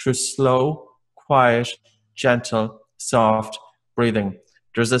through slow, quiet, gentle, soft breathing.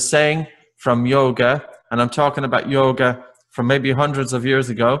 There's a saying from yoga, and I'm talking about yoga from maybe hundreds of years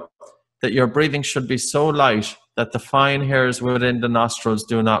ago, that your breathing should be so light that the fine hairs within the nostrils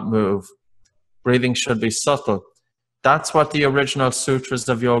do not move. Breathing should be subtle. That's what the original sutras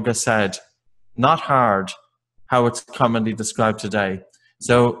of yoga said. Not hard, how it's commonly described today.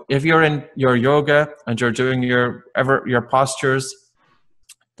 So if you're in your yoga and you're doing your postures,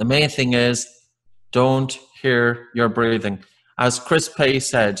 the main thing is don't hear your breathing. As Chris Pay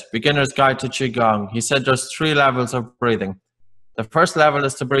said, Beginner's Guide to Qigong, he said there's 3 levels of breathing. The first level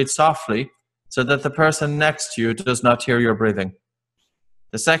is to breathe softly so that the person next to you does not hear your breathing.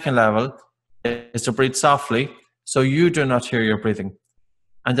 The second level is to breathe softly so you do not hear your breathing.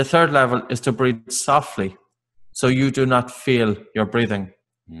 And the third level is to breathe softly, so you do not feel your breathing.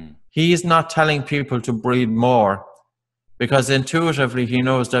 He is not telling people to breathe more, because intuitively he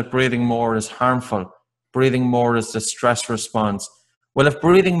knows that breathing more is harmful. Breathing more is the stress response. Well, if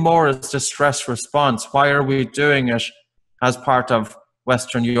breathing more is the stress response, why are we doing it as part of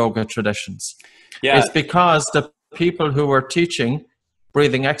Western yoga traditions? Yeah. It's because the people who were teaching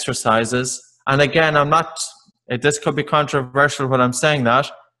breathing exercises, and again, this could be controversial when I'm saying that,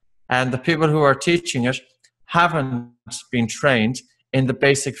 and the people who are teaching it haven't been trained in the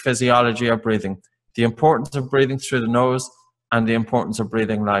basic physiology of breathing, the importance of breathing through the nose and the importance of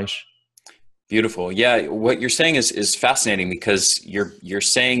breathing light. Beautiful. Yeah, what you're saying is fascinating, because you're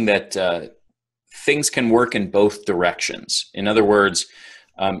saying that things can work in both directions. In other words,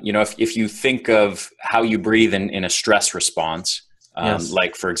 if you think of how you breathe in a stress response, Yes.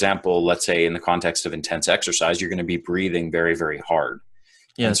 like, for example, let's say in the context of intense exercise, you're going to be breathing very, very hard.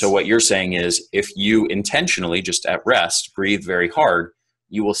 Yes. And so what you're saying is, if you intentionally, just at rest, breathe very hard,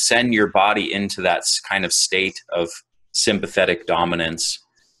 you will send your body into that kind of state of sympathetic dominance,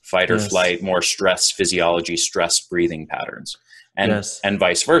 fight or flight, more stress physiology, stress breathing patterns. And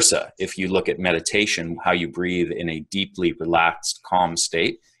vice versa. If you look at meditation, how you breathe in a deeply relaxed, calm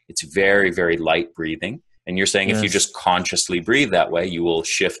state, it's very, very light breathing. And you're saying if you just consciously breathe that way, you will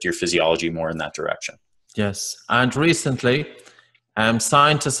shift your physiology more in that direction. Yes. And recently,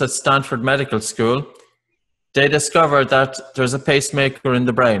 scientists at Stanford Medical School, they discovered that there's a pacemaker in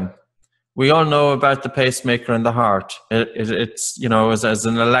the brain. We all know about the pacemaker in the heart. It's as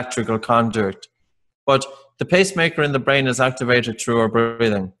an electrical conduit. But the pacemaker in the brain is activated through our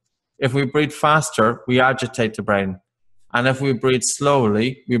breathing. If we breathe faster, we agitate the brain. And if we breathe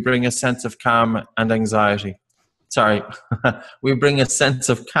slowly, we bring a sense of calm and anxiety. Sorry, we bring a sense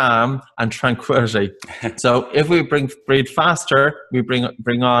of calm and tranquility. So if we breathe faster, we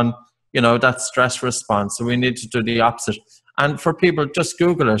bring on, that stress response. So we need to do the opposite. And for people, just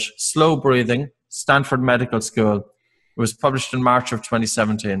Google it. Slow breathing, Stanford Medical School. It was published in March of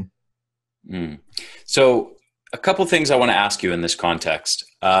 2017. So a couple things I want to ask you in this context.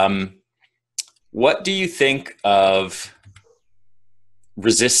 What do you think of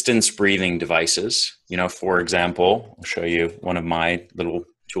resistance breathing devices? For example, I'll show you one of my little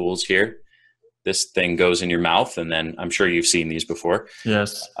tools here. This thing goes in your mouth, and then I'm sure you've seen these before.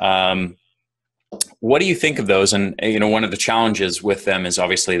 Yes. What do you think of those? And, one of the challenges with them is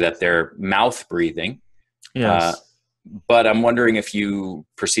obviously that they're mouth breathing. Yes. But I'm wondering if you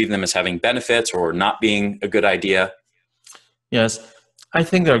perceive them as having benefits or not being a good idea. Yes, I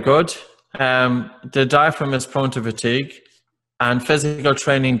think they're good. The diaphragm is prone to fatigue, and physical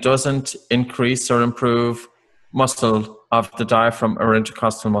training doesn't increase or improve muscle of the diaphragm or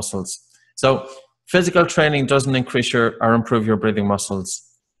intercostal muscles. So physical training doesn't increase or improve your breathing muscles.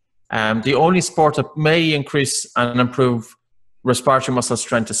 The only sport that may increase and improve respiratory muscle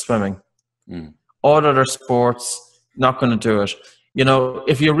strength is swimming. All other sports, not going to do it.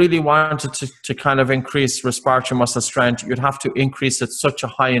 If you really wanted to kind of increase respiratory muscle strength, you'd have to increase it such a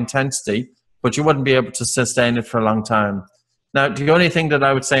high intensity, but you wouldn't be able to sustain it for a long time. Now, the only thing that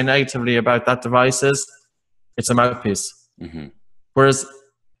I would say negatively about that device is it's a mouthpiece. Whereas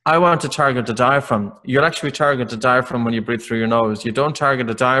I want to target the diaphragm. You'll actually target the diaphragm when you breathe through your nose. You don't target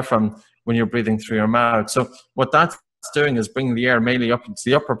the diaphragm when you're breathing through your mouth. So what that's doing is bringing the air mainly up into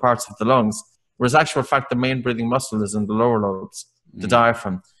the upper parts of the lungs, whereas actual fact the main breathing muscle is in the lower lobes, the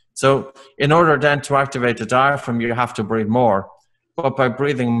diaphragm. So in order then to activate the diaphragm, you have to breathe more. But by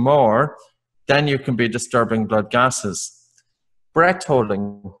breathing more, then you can be disturbing blood gases. Breath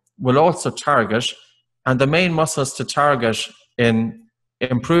holding will also target, and the main muscles to target in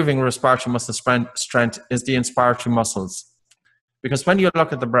improving respiratory muscle strength is the inspiratory muscles. Because when you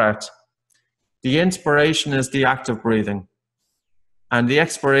look at the breath, the inspiration is the active breathing, and the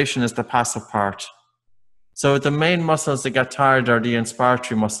expiration is the passive part. So the main muscles that get tired are the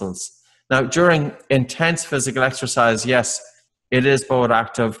inspiratory muscles. Now, during intense physical exercise, yes, it is both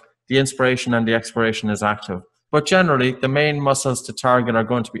active. The inspiration and the expiration is active. But generally, the main muscles to target are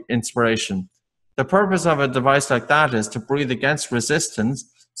going to be inspiration. The purpose of a device like that is to breathe against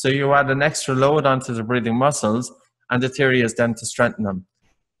resistance. So you add an extra load onto the breathing muscles, and the theory is then to strengthen them.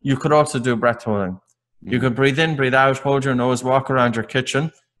 You could also do breath holding. You could breathe in, breathe out, hold your nose, walk around your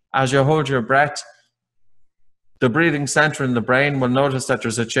kitchen. As you hold your breath, the breathing center in the brain will notice that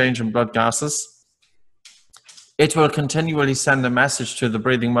there's a change in blood gases. It will continually send a message to the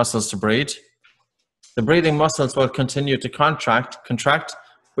breathing muscles to breathe. The breathing muscles will continue to contract,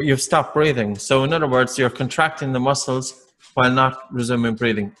 but you've stopped breathing. So in other words, you're contracting the muscles while not resuming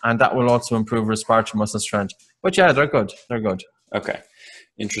breathing. And that will also improve respiratory muscle strength. But yeah, they're good. They're good. Okay.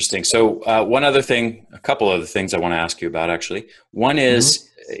 Interesting. So a couple other things I want to ask you about, actually. One is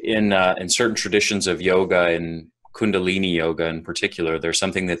in certain traditions of yoga and Kundalini yoga in particular, there's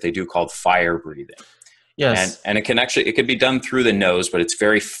something that they do called fire breathing. Yes. And it could be done through the nose, but it's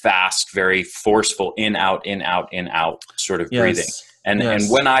very fast, very forceful, in, out, in, out, in, out sort of breathing. And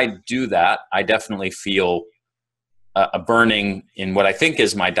when I do that, I definitely feel a burning in what I think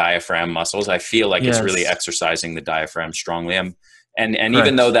is my diaphragm muscles. I feel like it's really exercising the diaphragm strongly. And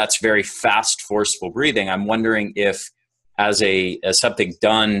even though that's very fast, forceful breathing, I'm wondering if as something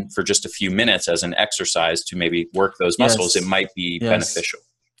done for just a few minutes as an exercise to maybe work those muscles, it might be beneficial.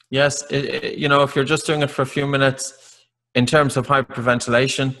 Yes. If you're just doing it for a few minutes, in terms of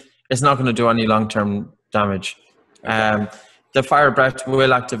hyperventilation, it's not going to do any long-term damage. Okay. The fire breath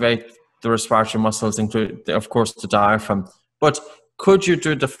will activate the respiratory muscles, including, of course, the diaphragm. But could you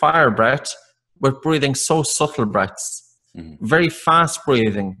do the fire breath with breathing so subtle breaths? Very fast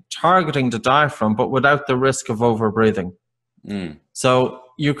breathing, targeting the diaphragm, but without the risk of over-breathing. So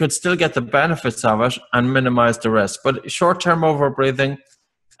you could still get the benefits of it and minimize the risk. But short-term over-breathing,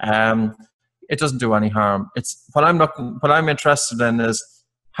 it doesn't do any harm. It's what I'm interested in is,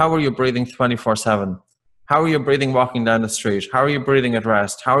 how are you breathing 24/7? How are you breathing walking down the street? How are you breathing at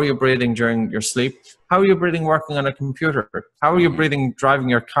rest? How are you breathing during your sleep? How are you breathing working on a computer? How are you breathing driving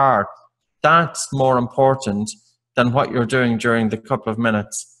your car? That's more important than what you're doing during the couple of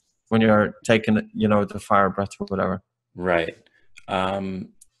minutes when you're taking, the fire breath or whatever. Right.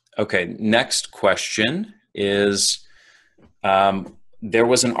 Okay. Next question is, there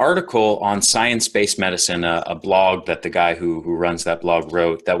was an article on science-based medicine, a blog that the guy who runs that blog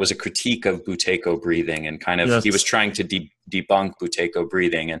wrote, that was a critique of Buteyko breathing, and kind of he was trying to debunk Buteyko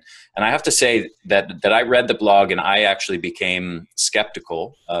breathing. And I have to say that I read the blog and I actually became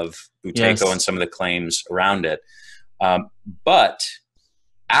skeptical of Buteyko and some of the claims around it. But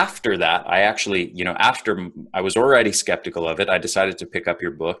after that, I actually, after I was already skeptical of it, I decided to pick up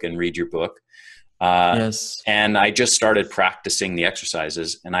your book and read your book. And I just started practicing the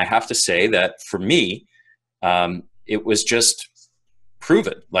exercises. And I have to say that for me, it was just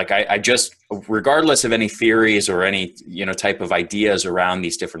proven. Like I just, regardless of any theories or any, type of ideas around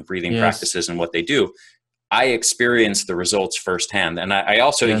these different breathing practices and what they do, I experienced the results firsthand. And I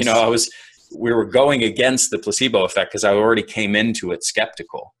also, we were going against the placebo effect because I already came into it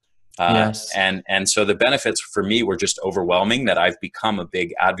skeptical. And so the benefits for me were just overwhelming, that I've become a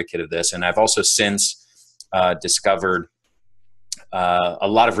big advocate of this. And I've also since discovered a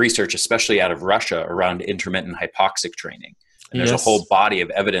lot of research, especially out of Russia, around intermittent hypoxic training. And there's a whole body of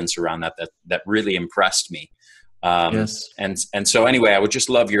evidence around that really impressed me. And so anyway, I would just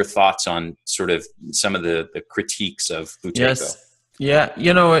love your thoughts on sort of some of the critiques of Buteyko. Yeah,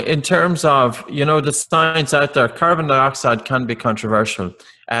 in terms of, the science out there, carbon dioxide can be controversial.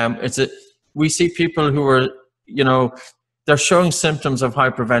 We see people who are, they're showing symptoms of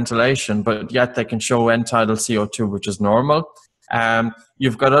hyperventilation, but yet they can show end-tidal CO2, which is normal.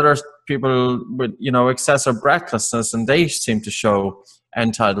 You've got other people with, excessive breathlessness, and they seem to show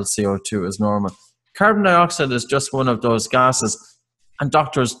end-tidal CO2 as normal. Carbon dioxide is just one of those gases, and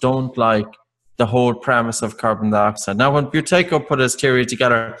doctors don't like the whole premise of carbon dioxide. Now, when Buteyko put his theory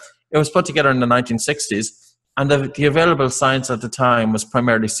together, it was put together in the 1960s, and the available science at the time was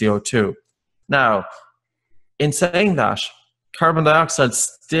primarily CO2. Now, in saying that, carbon dioxide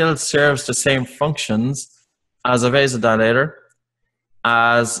still serves the same functions as a vasodilator,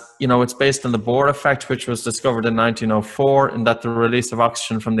 as, it's based on the Bohr effect, which was discovered in 1904, in that the release of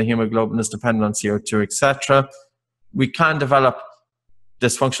oxygen from the hemoglobin is dependent on CO2, etc. We can develop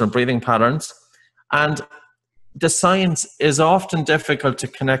dysfunctional breathing patterns. And the science is often difficult to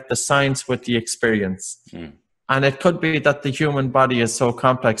connect the science with the experience. And it could be that the human body is so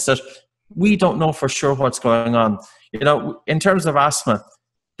complex that we don't know for sure what's going on. In terms of asthma,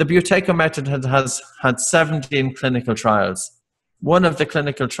 the Buteyko method has had 17 clinical trials. One of the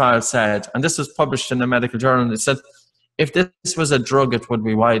clinical trials said, and this was published in a medical journal, it said, if this was a drug, it would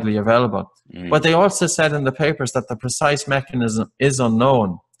be widely available. But they also said in the papers that the precise mechanism is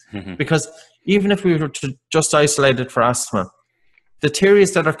unknown. Because even if we were to just isolate it for asthma, the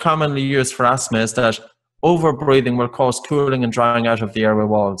theories that are commonly used for asthma is that overbreathing will cause cooling and drying out of the airway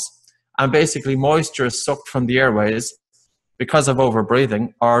walls. And basically moisture is sucked from the airways because of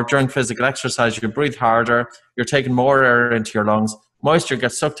overbreathing, or during physical exercise, you breathe harder, you're taking more air into your lungs, moisture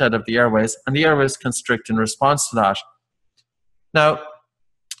gets sucked out of the airways, and the airways constrict in response to that. Now,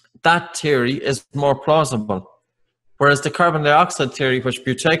 that theory is more plausible. Whereas the carbon dioxide theory, which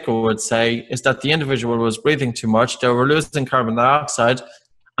Buteyko would say, is that the individual was breathing too much, they were losing carbon dioxide,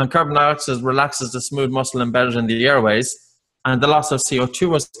 and carbon dioxide relaxes the smooth muscle embedded in the airways, and the loss of CO2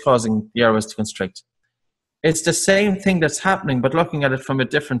 was causing the airways to constrict. It's the same thing that's happening, but looking at it from a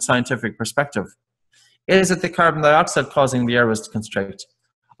different scientific perspective. Is it the carbon dioxide causing the airways to constrict?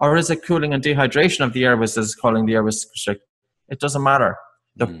 Or is it cooling and dehydration of the airways that is causing the airways to constrict? It doesn't matter.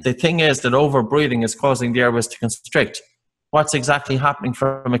 The thing is that over-breathing is causing the airways to constrict. What's exactly happening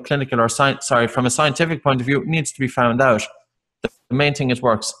from a clinical or from a scientific point of view needs to be found out. The main thing is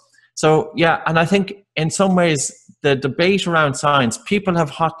works. So yeah, and I think in some ways the debate around science, people have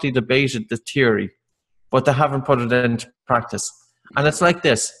hotly debated the theory, but they haven't put it into practice. And it's like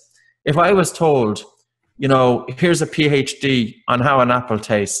this. If I was told, you know, here's a PhD on how an apple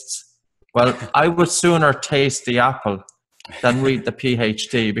tastes, well, I would sooner taste the apple than read the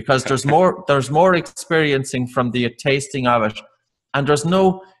PhD, because there's more experiencing from the tasting of it. And there's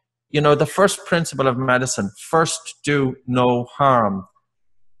no, you know, the first principle of medicine, first do no harm.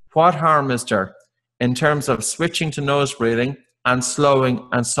 What harm is there in terms of switching to nose breathing and slowing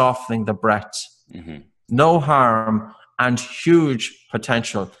and softening the breath? Mm-hmm. No harm and huge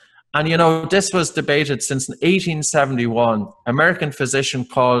potential. And, you know, this was debated since 1871. American physician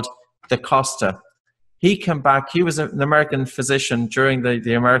called Da Costa. He came back. He was an American physician during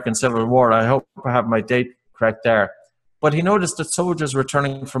the American Civil War. I hope I have my date correct there. But he noticed that soldiers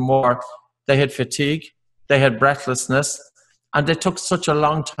returning from war, they had fatigue, they had breathlessness, and they took such a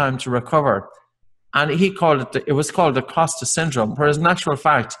long time to recover. And he called it was called the Costa syndrome, whereas in actual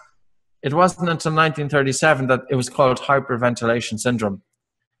fact, it wasn't until 1937 that it was called hyperventilation syndrome.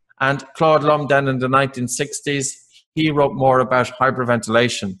 And Claude Lum then in the 1960s, he wrote more about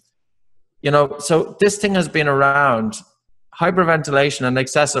hyperventilation. You know, so this thing has been around. Hyperventilation and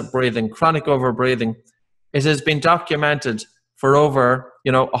excessive breathing, chronic overbreathing, it has been documented for over,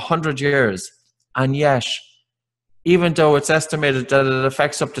 100 years. And yet, even though it's estimated that it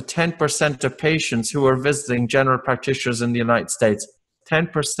affects up to 10% of patients who are visiting general practitioners in the United States,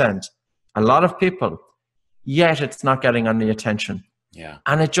 10%, a lot of people, yet it's not getting any attention. Yeah.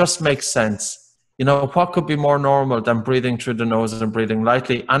 And it just makes sense. You know, what could be more normal than breathing through the nose and breathing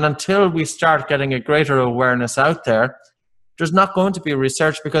lightly? And until we start getting a greater awareness out there, there's not going to be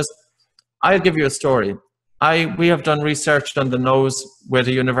research, because I'll give you a story. We have done research on the nose with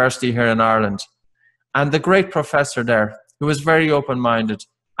a university here in Ireland. And the great professor there, who was very open-minded,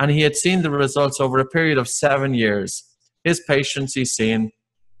 and he had seen the results over a period of 7 years. His patients he's seen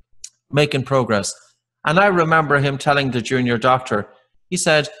making progress. And I remember him telling the junior doctor, he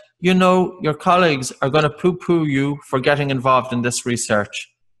said, you know, your colleagues are going to poo-poo you for getting involved in this research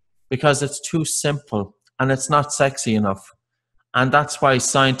because it's too simple and it's not sexy enough. And that's why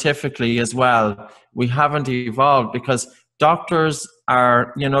scientifically as well, we haven't evolved, because doctors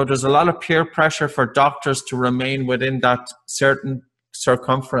are, there's a lot of peer pressure for doctors to remain within that certain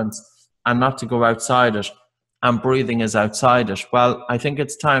circumference and not to go outside it. And breathing is outside it. Well, I think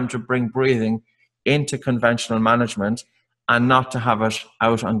it's time to bring breathing into conventional management and not to have it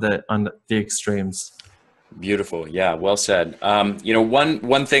out on the extremes. Beautiful. Yeah, well said.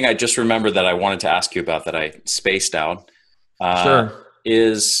 One thing I just remembered that I wanted to ask you about that I spaced out sure.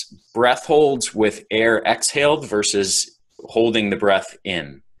 is breath holds with air exhaled versus holding the breath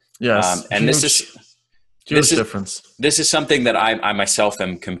in. Yes. And huge difference. This is something that I myself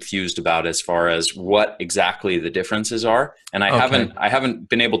am confused about as far as what exactly the differences are. And I haven't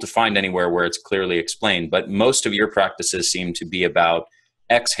been able to find anywhere where it's clearly explained, but most of your practices seem to be about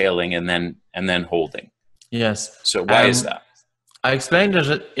exhaling and then holding. Yes. So why is that? I explained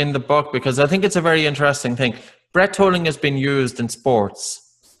it in the book because I think it's a very interesting thing. Breath holding has been used in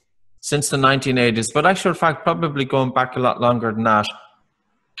sports since the 1980s, but actual fact, probably going back a lot longer than that.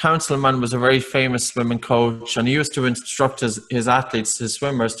 Councilman was a very famous swimming coach, and he used to instruct his athletes, his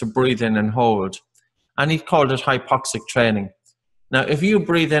swimmers, to breathe in and hold. And he called it hypoxic training. Now, if you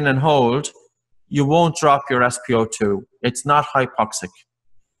breathe in and hold, you won't drop your SpO2. It's not hypoxic.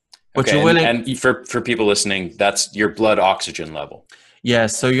 But okay, you will. And for people listening, that's your blood oxygen level.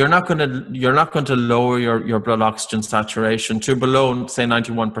 Yes, so you're not going to lower your blood oxygen saturation to below, say,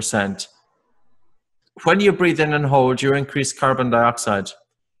 91%. When you breathe in and hold, you increase carbon dioxide.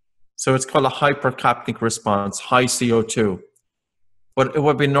 So it's called a hypercapnic response, high CO2. But it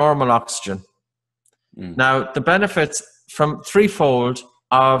would be normal oxygen. Now, the benefits from threefold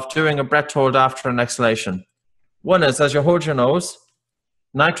of doing a breath hold after an exhalation. One is, as you hold your nose,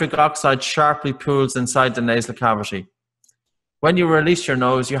 nitric oxide sharply pools inside the nasal cavity. When you release your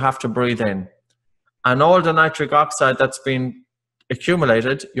nose, you have to breathe in. And all the nitric oxide that's been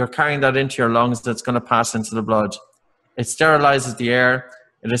accumulated, you're carrying that into your lungs, that's going to pass into the blood. It sterilizes the air.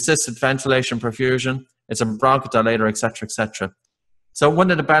 It assists with ventilation perfusion. It's a bronchodilator, etc., etc. So one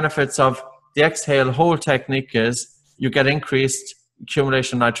of the benefits of the exhale hold technique is you get increased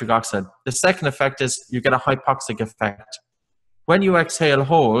accumulation of nitric oxide. The second effect is you get a hypoxic effect. When you exhale,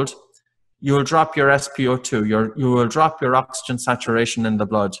 hold, you will drop your SpO2, you will drop your oxygen saturation in the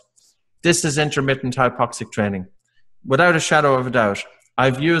blood. This is intermittent hypoxic training. Without a shadow of a doubt.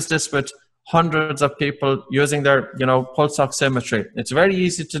 I've used this with hundreds of people using their, pulse oximetry. It's very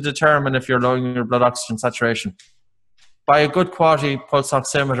easy to determine if you're lowering your blood oxygen saturation. Buy a good quality pulse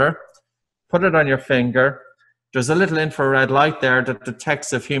oximeter, put it on your finger. There's a little infrared light there that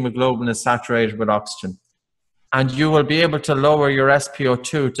detects if hemoglobin is saturated with oxygen. And you will be able to lower your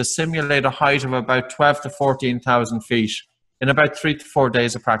SpO2 to simulate a height of about 12 to 14,000 feet in about 3 to 4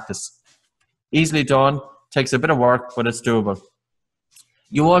 days of practice. Easily done, takes a bit of work, but it's doable.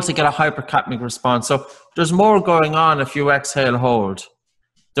 You also get a hypercapnic response. So there's more going on if you exhale, hold.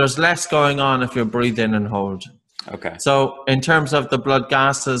 There's less going on if you breathe in and hold. Okay. So in terms of the blood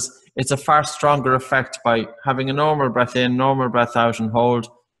gases, it's a far stronger effect by having a normal breath in, normal breath out and hold.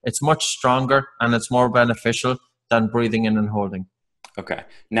 It's much stronger and it's more beneficial than breathing in and holding. Okay.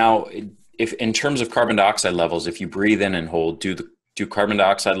 Now, if in terms of carbon dioxide levels, if you breathe in and hold, do carbon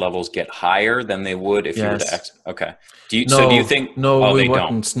dioxide levels get higher than they would if you were to exhale? Okay. Do you think? No, we don't?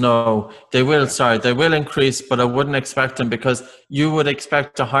 wouldn't. No, they will. Okay. Sorry, they will increase, but I wouldn't expect them because you would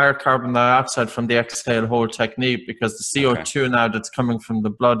expect a higher carbon dioxide from the exhale hold technique because the CO2 now that's coming from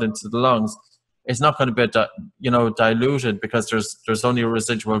the blood into the lungs is not going to be diluted because there's only a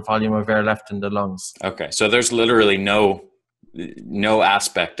residual volume of air left in the lungs. Okay, so there's literally no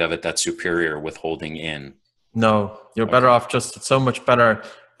aspect of it that's superior with holding in. No, you're better off it's so much better.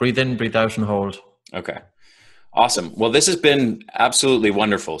 Breathe in, breathe out, and hold. Okay. Awesome. Well, this has been absolutely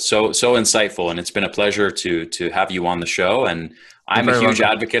wonderful. So insightful. And it's been a pleasure to have you on the show. And I'm a huge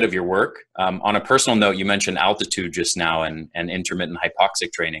advocate of your work. On a personal note, you mentioned altitude just now and intermittent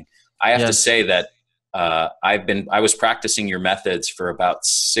hypoxic training. I have to say that I was practicing your methods for about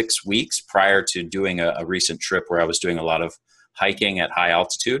 6 weeks prior to doing a recent trip where I was doing a lot of hiking at high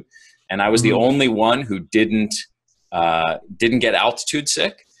altitude. And I was the only one who didn't get altitude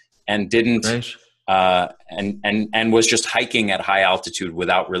sick and didn't and was just hiking at high altitude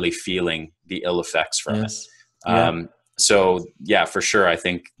without really feeling the ill effects from it. So yeah, for sure, I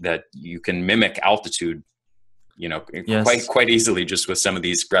think that you can mimic altitude, quite easily just with some of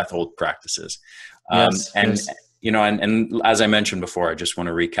these breath hold practices. And as I mentioned before, I just want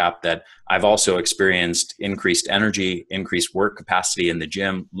to recap that I've also experienced increased energy, increased work capacity in the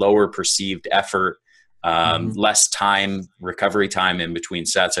gym, lower perceived effort, less recovery time in between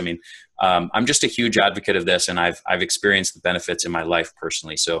sets. I mean, I'm just a huge advocate of this, and I've experienced the benefits in my life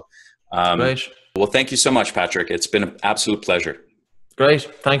personally. So, great. Well, thank you so much, Patrick. It's been an absolute pleasure. Great.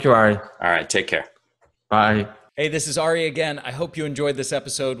 Thank you, Ari. All right. Take care. Bye. Hey, this is Ari again. I hope you enjoyed this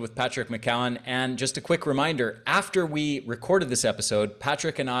episode with Patrick McKeown. And just a quick reminder, after we recorded this episode,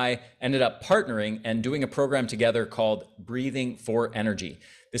 Patrick and I ended up partnering and doing a program together called Breathing for Energy.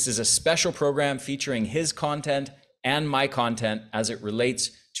 This is a special program featuring his content and my content as it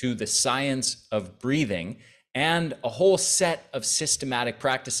relates to the science of breathing and a whole set of systematic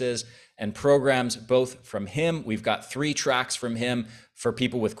practices and programs, both from him. We've got 3 tracks from him for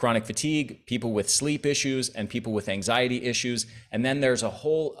people with chronic fatigue, people with sleep issues, and people with anxiety issues. And then there's a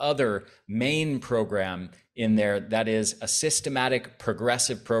whole other main program in there that is a systematic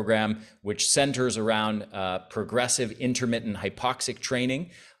progressive program, which centers around progressive intermittent hypoxic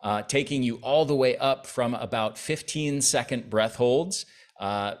training, taking you all the way up from about 15-second breath holds.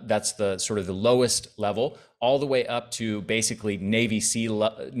 That's the sort of the lowest level, all the way up to basically Navy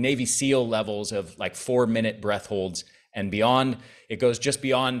SEAL levels of like 4-minute breath holds and beyond. It goes just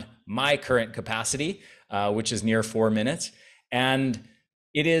beyond my current capacity, which is near 4 minutes. And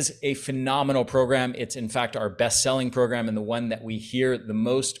it is a phenomenal program. It's in fact our best-selling program and the one that we hear the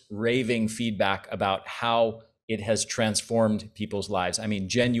most raving feedback about how it has transformed people's lives. I mean,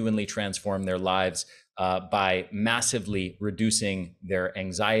 genuinely transformed their lives by massively reducing their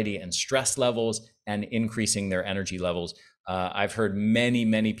anxiety and stress levels and increasing their energy levels. I've heard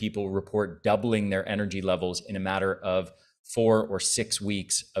many people report doubling their energy levels in a matter of 4 or 6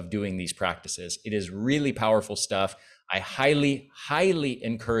 weeks of doing these practices. It is really powerful stuff. I highly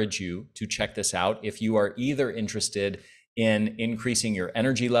encourage you to check this out if you are either interested in increasing your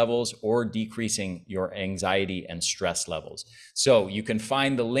energy levels or decreasing your anxiety and stress levels. So you can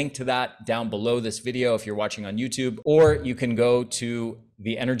find the link to that down below this video if you're watching on YouTube, or you can go to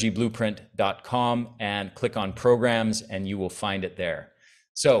theenergyblueprint.com and click on programs and you will find it there.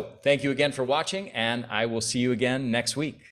 So thank you again for watching, and I will see you again next week.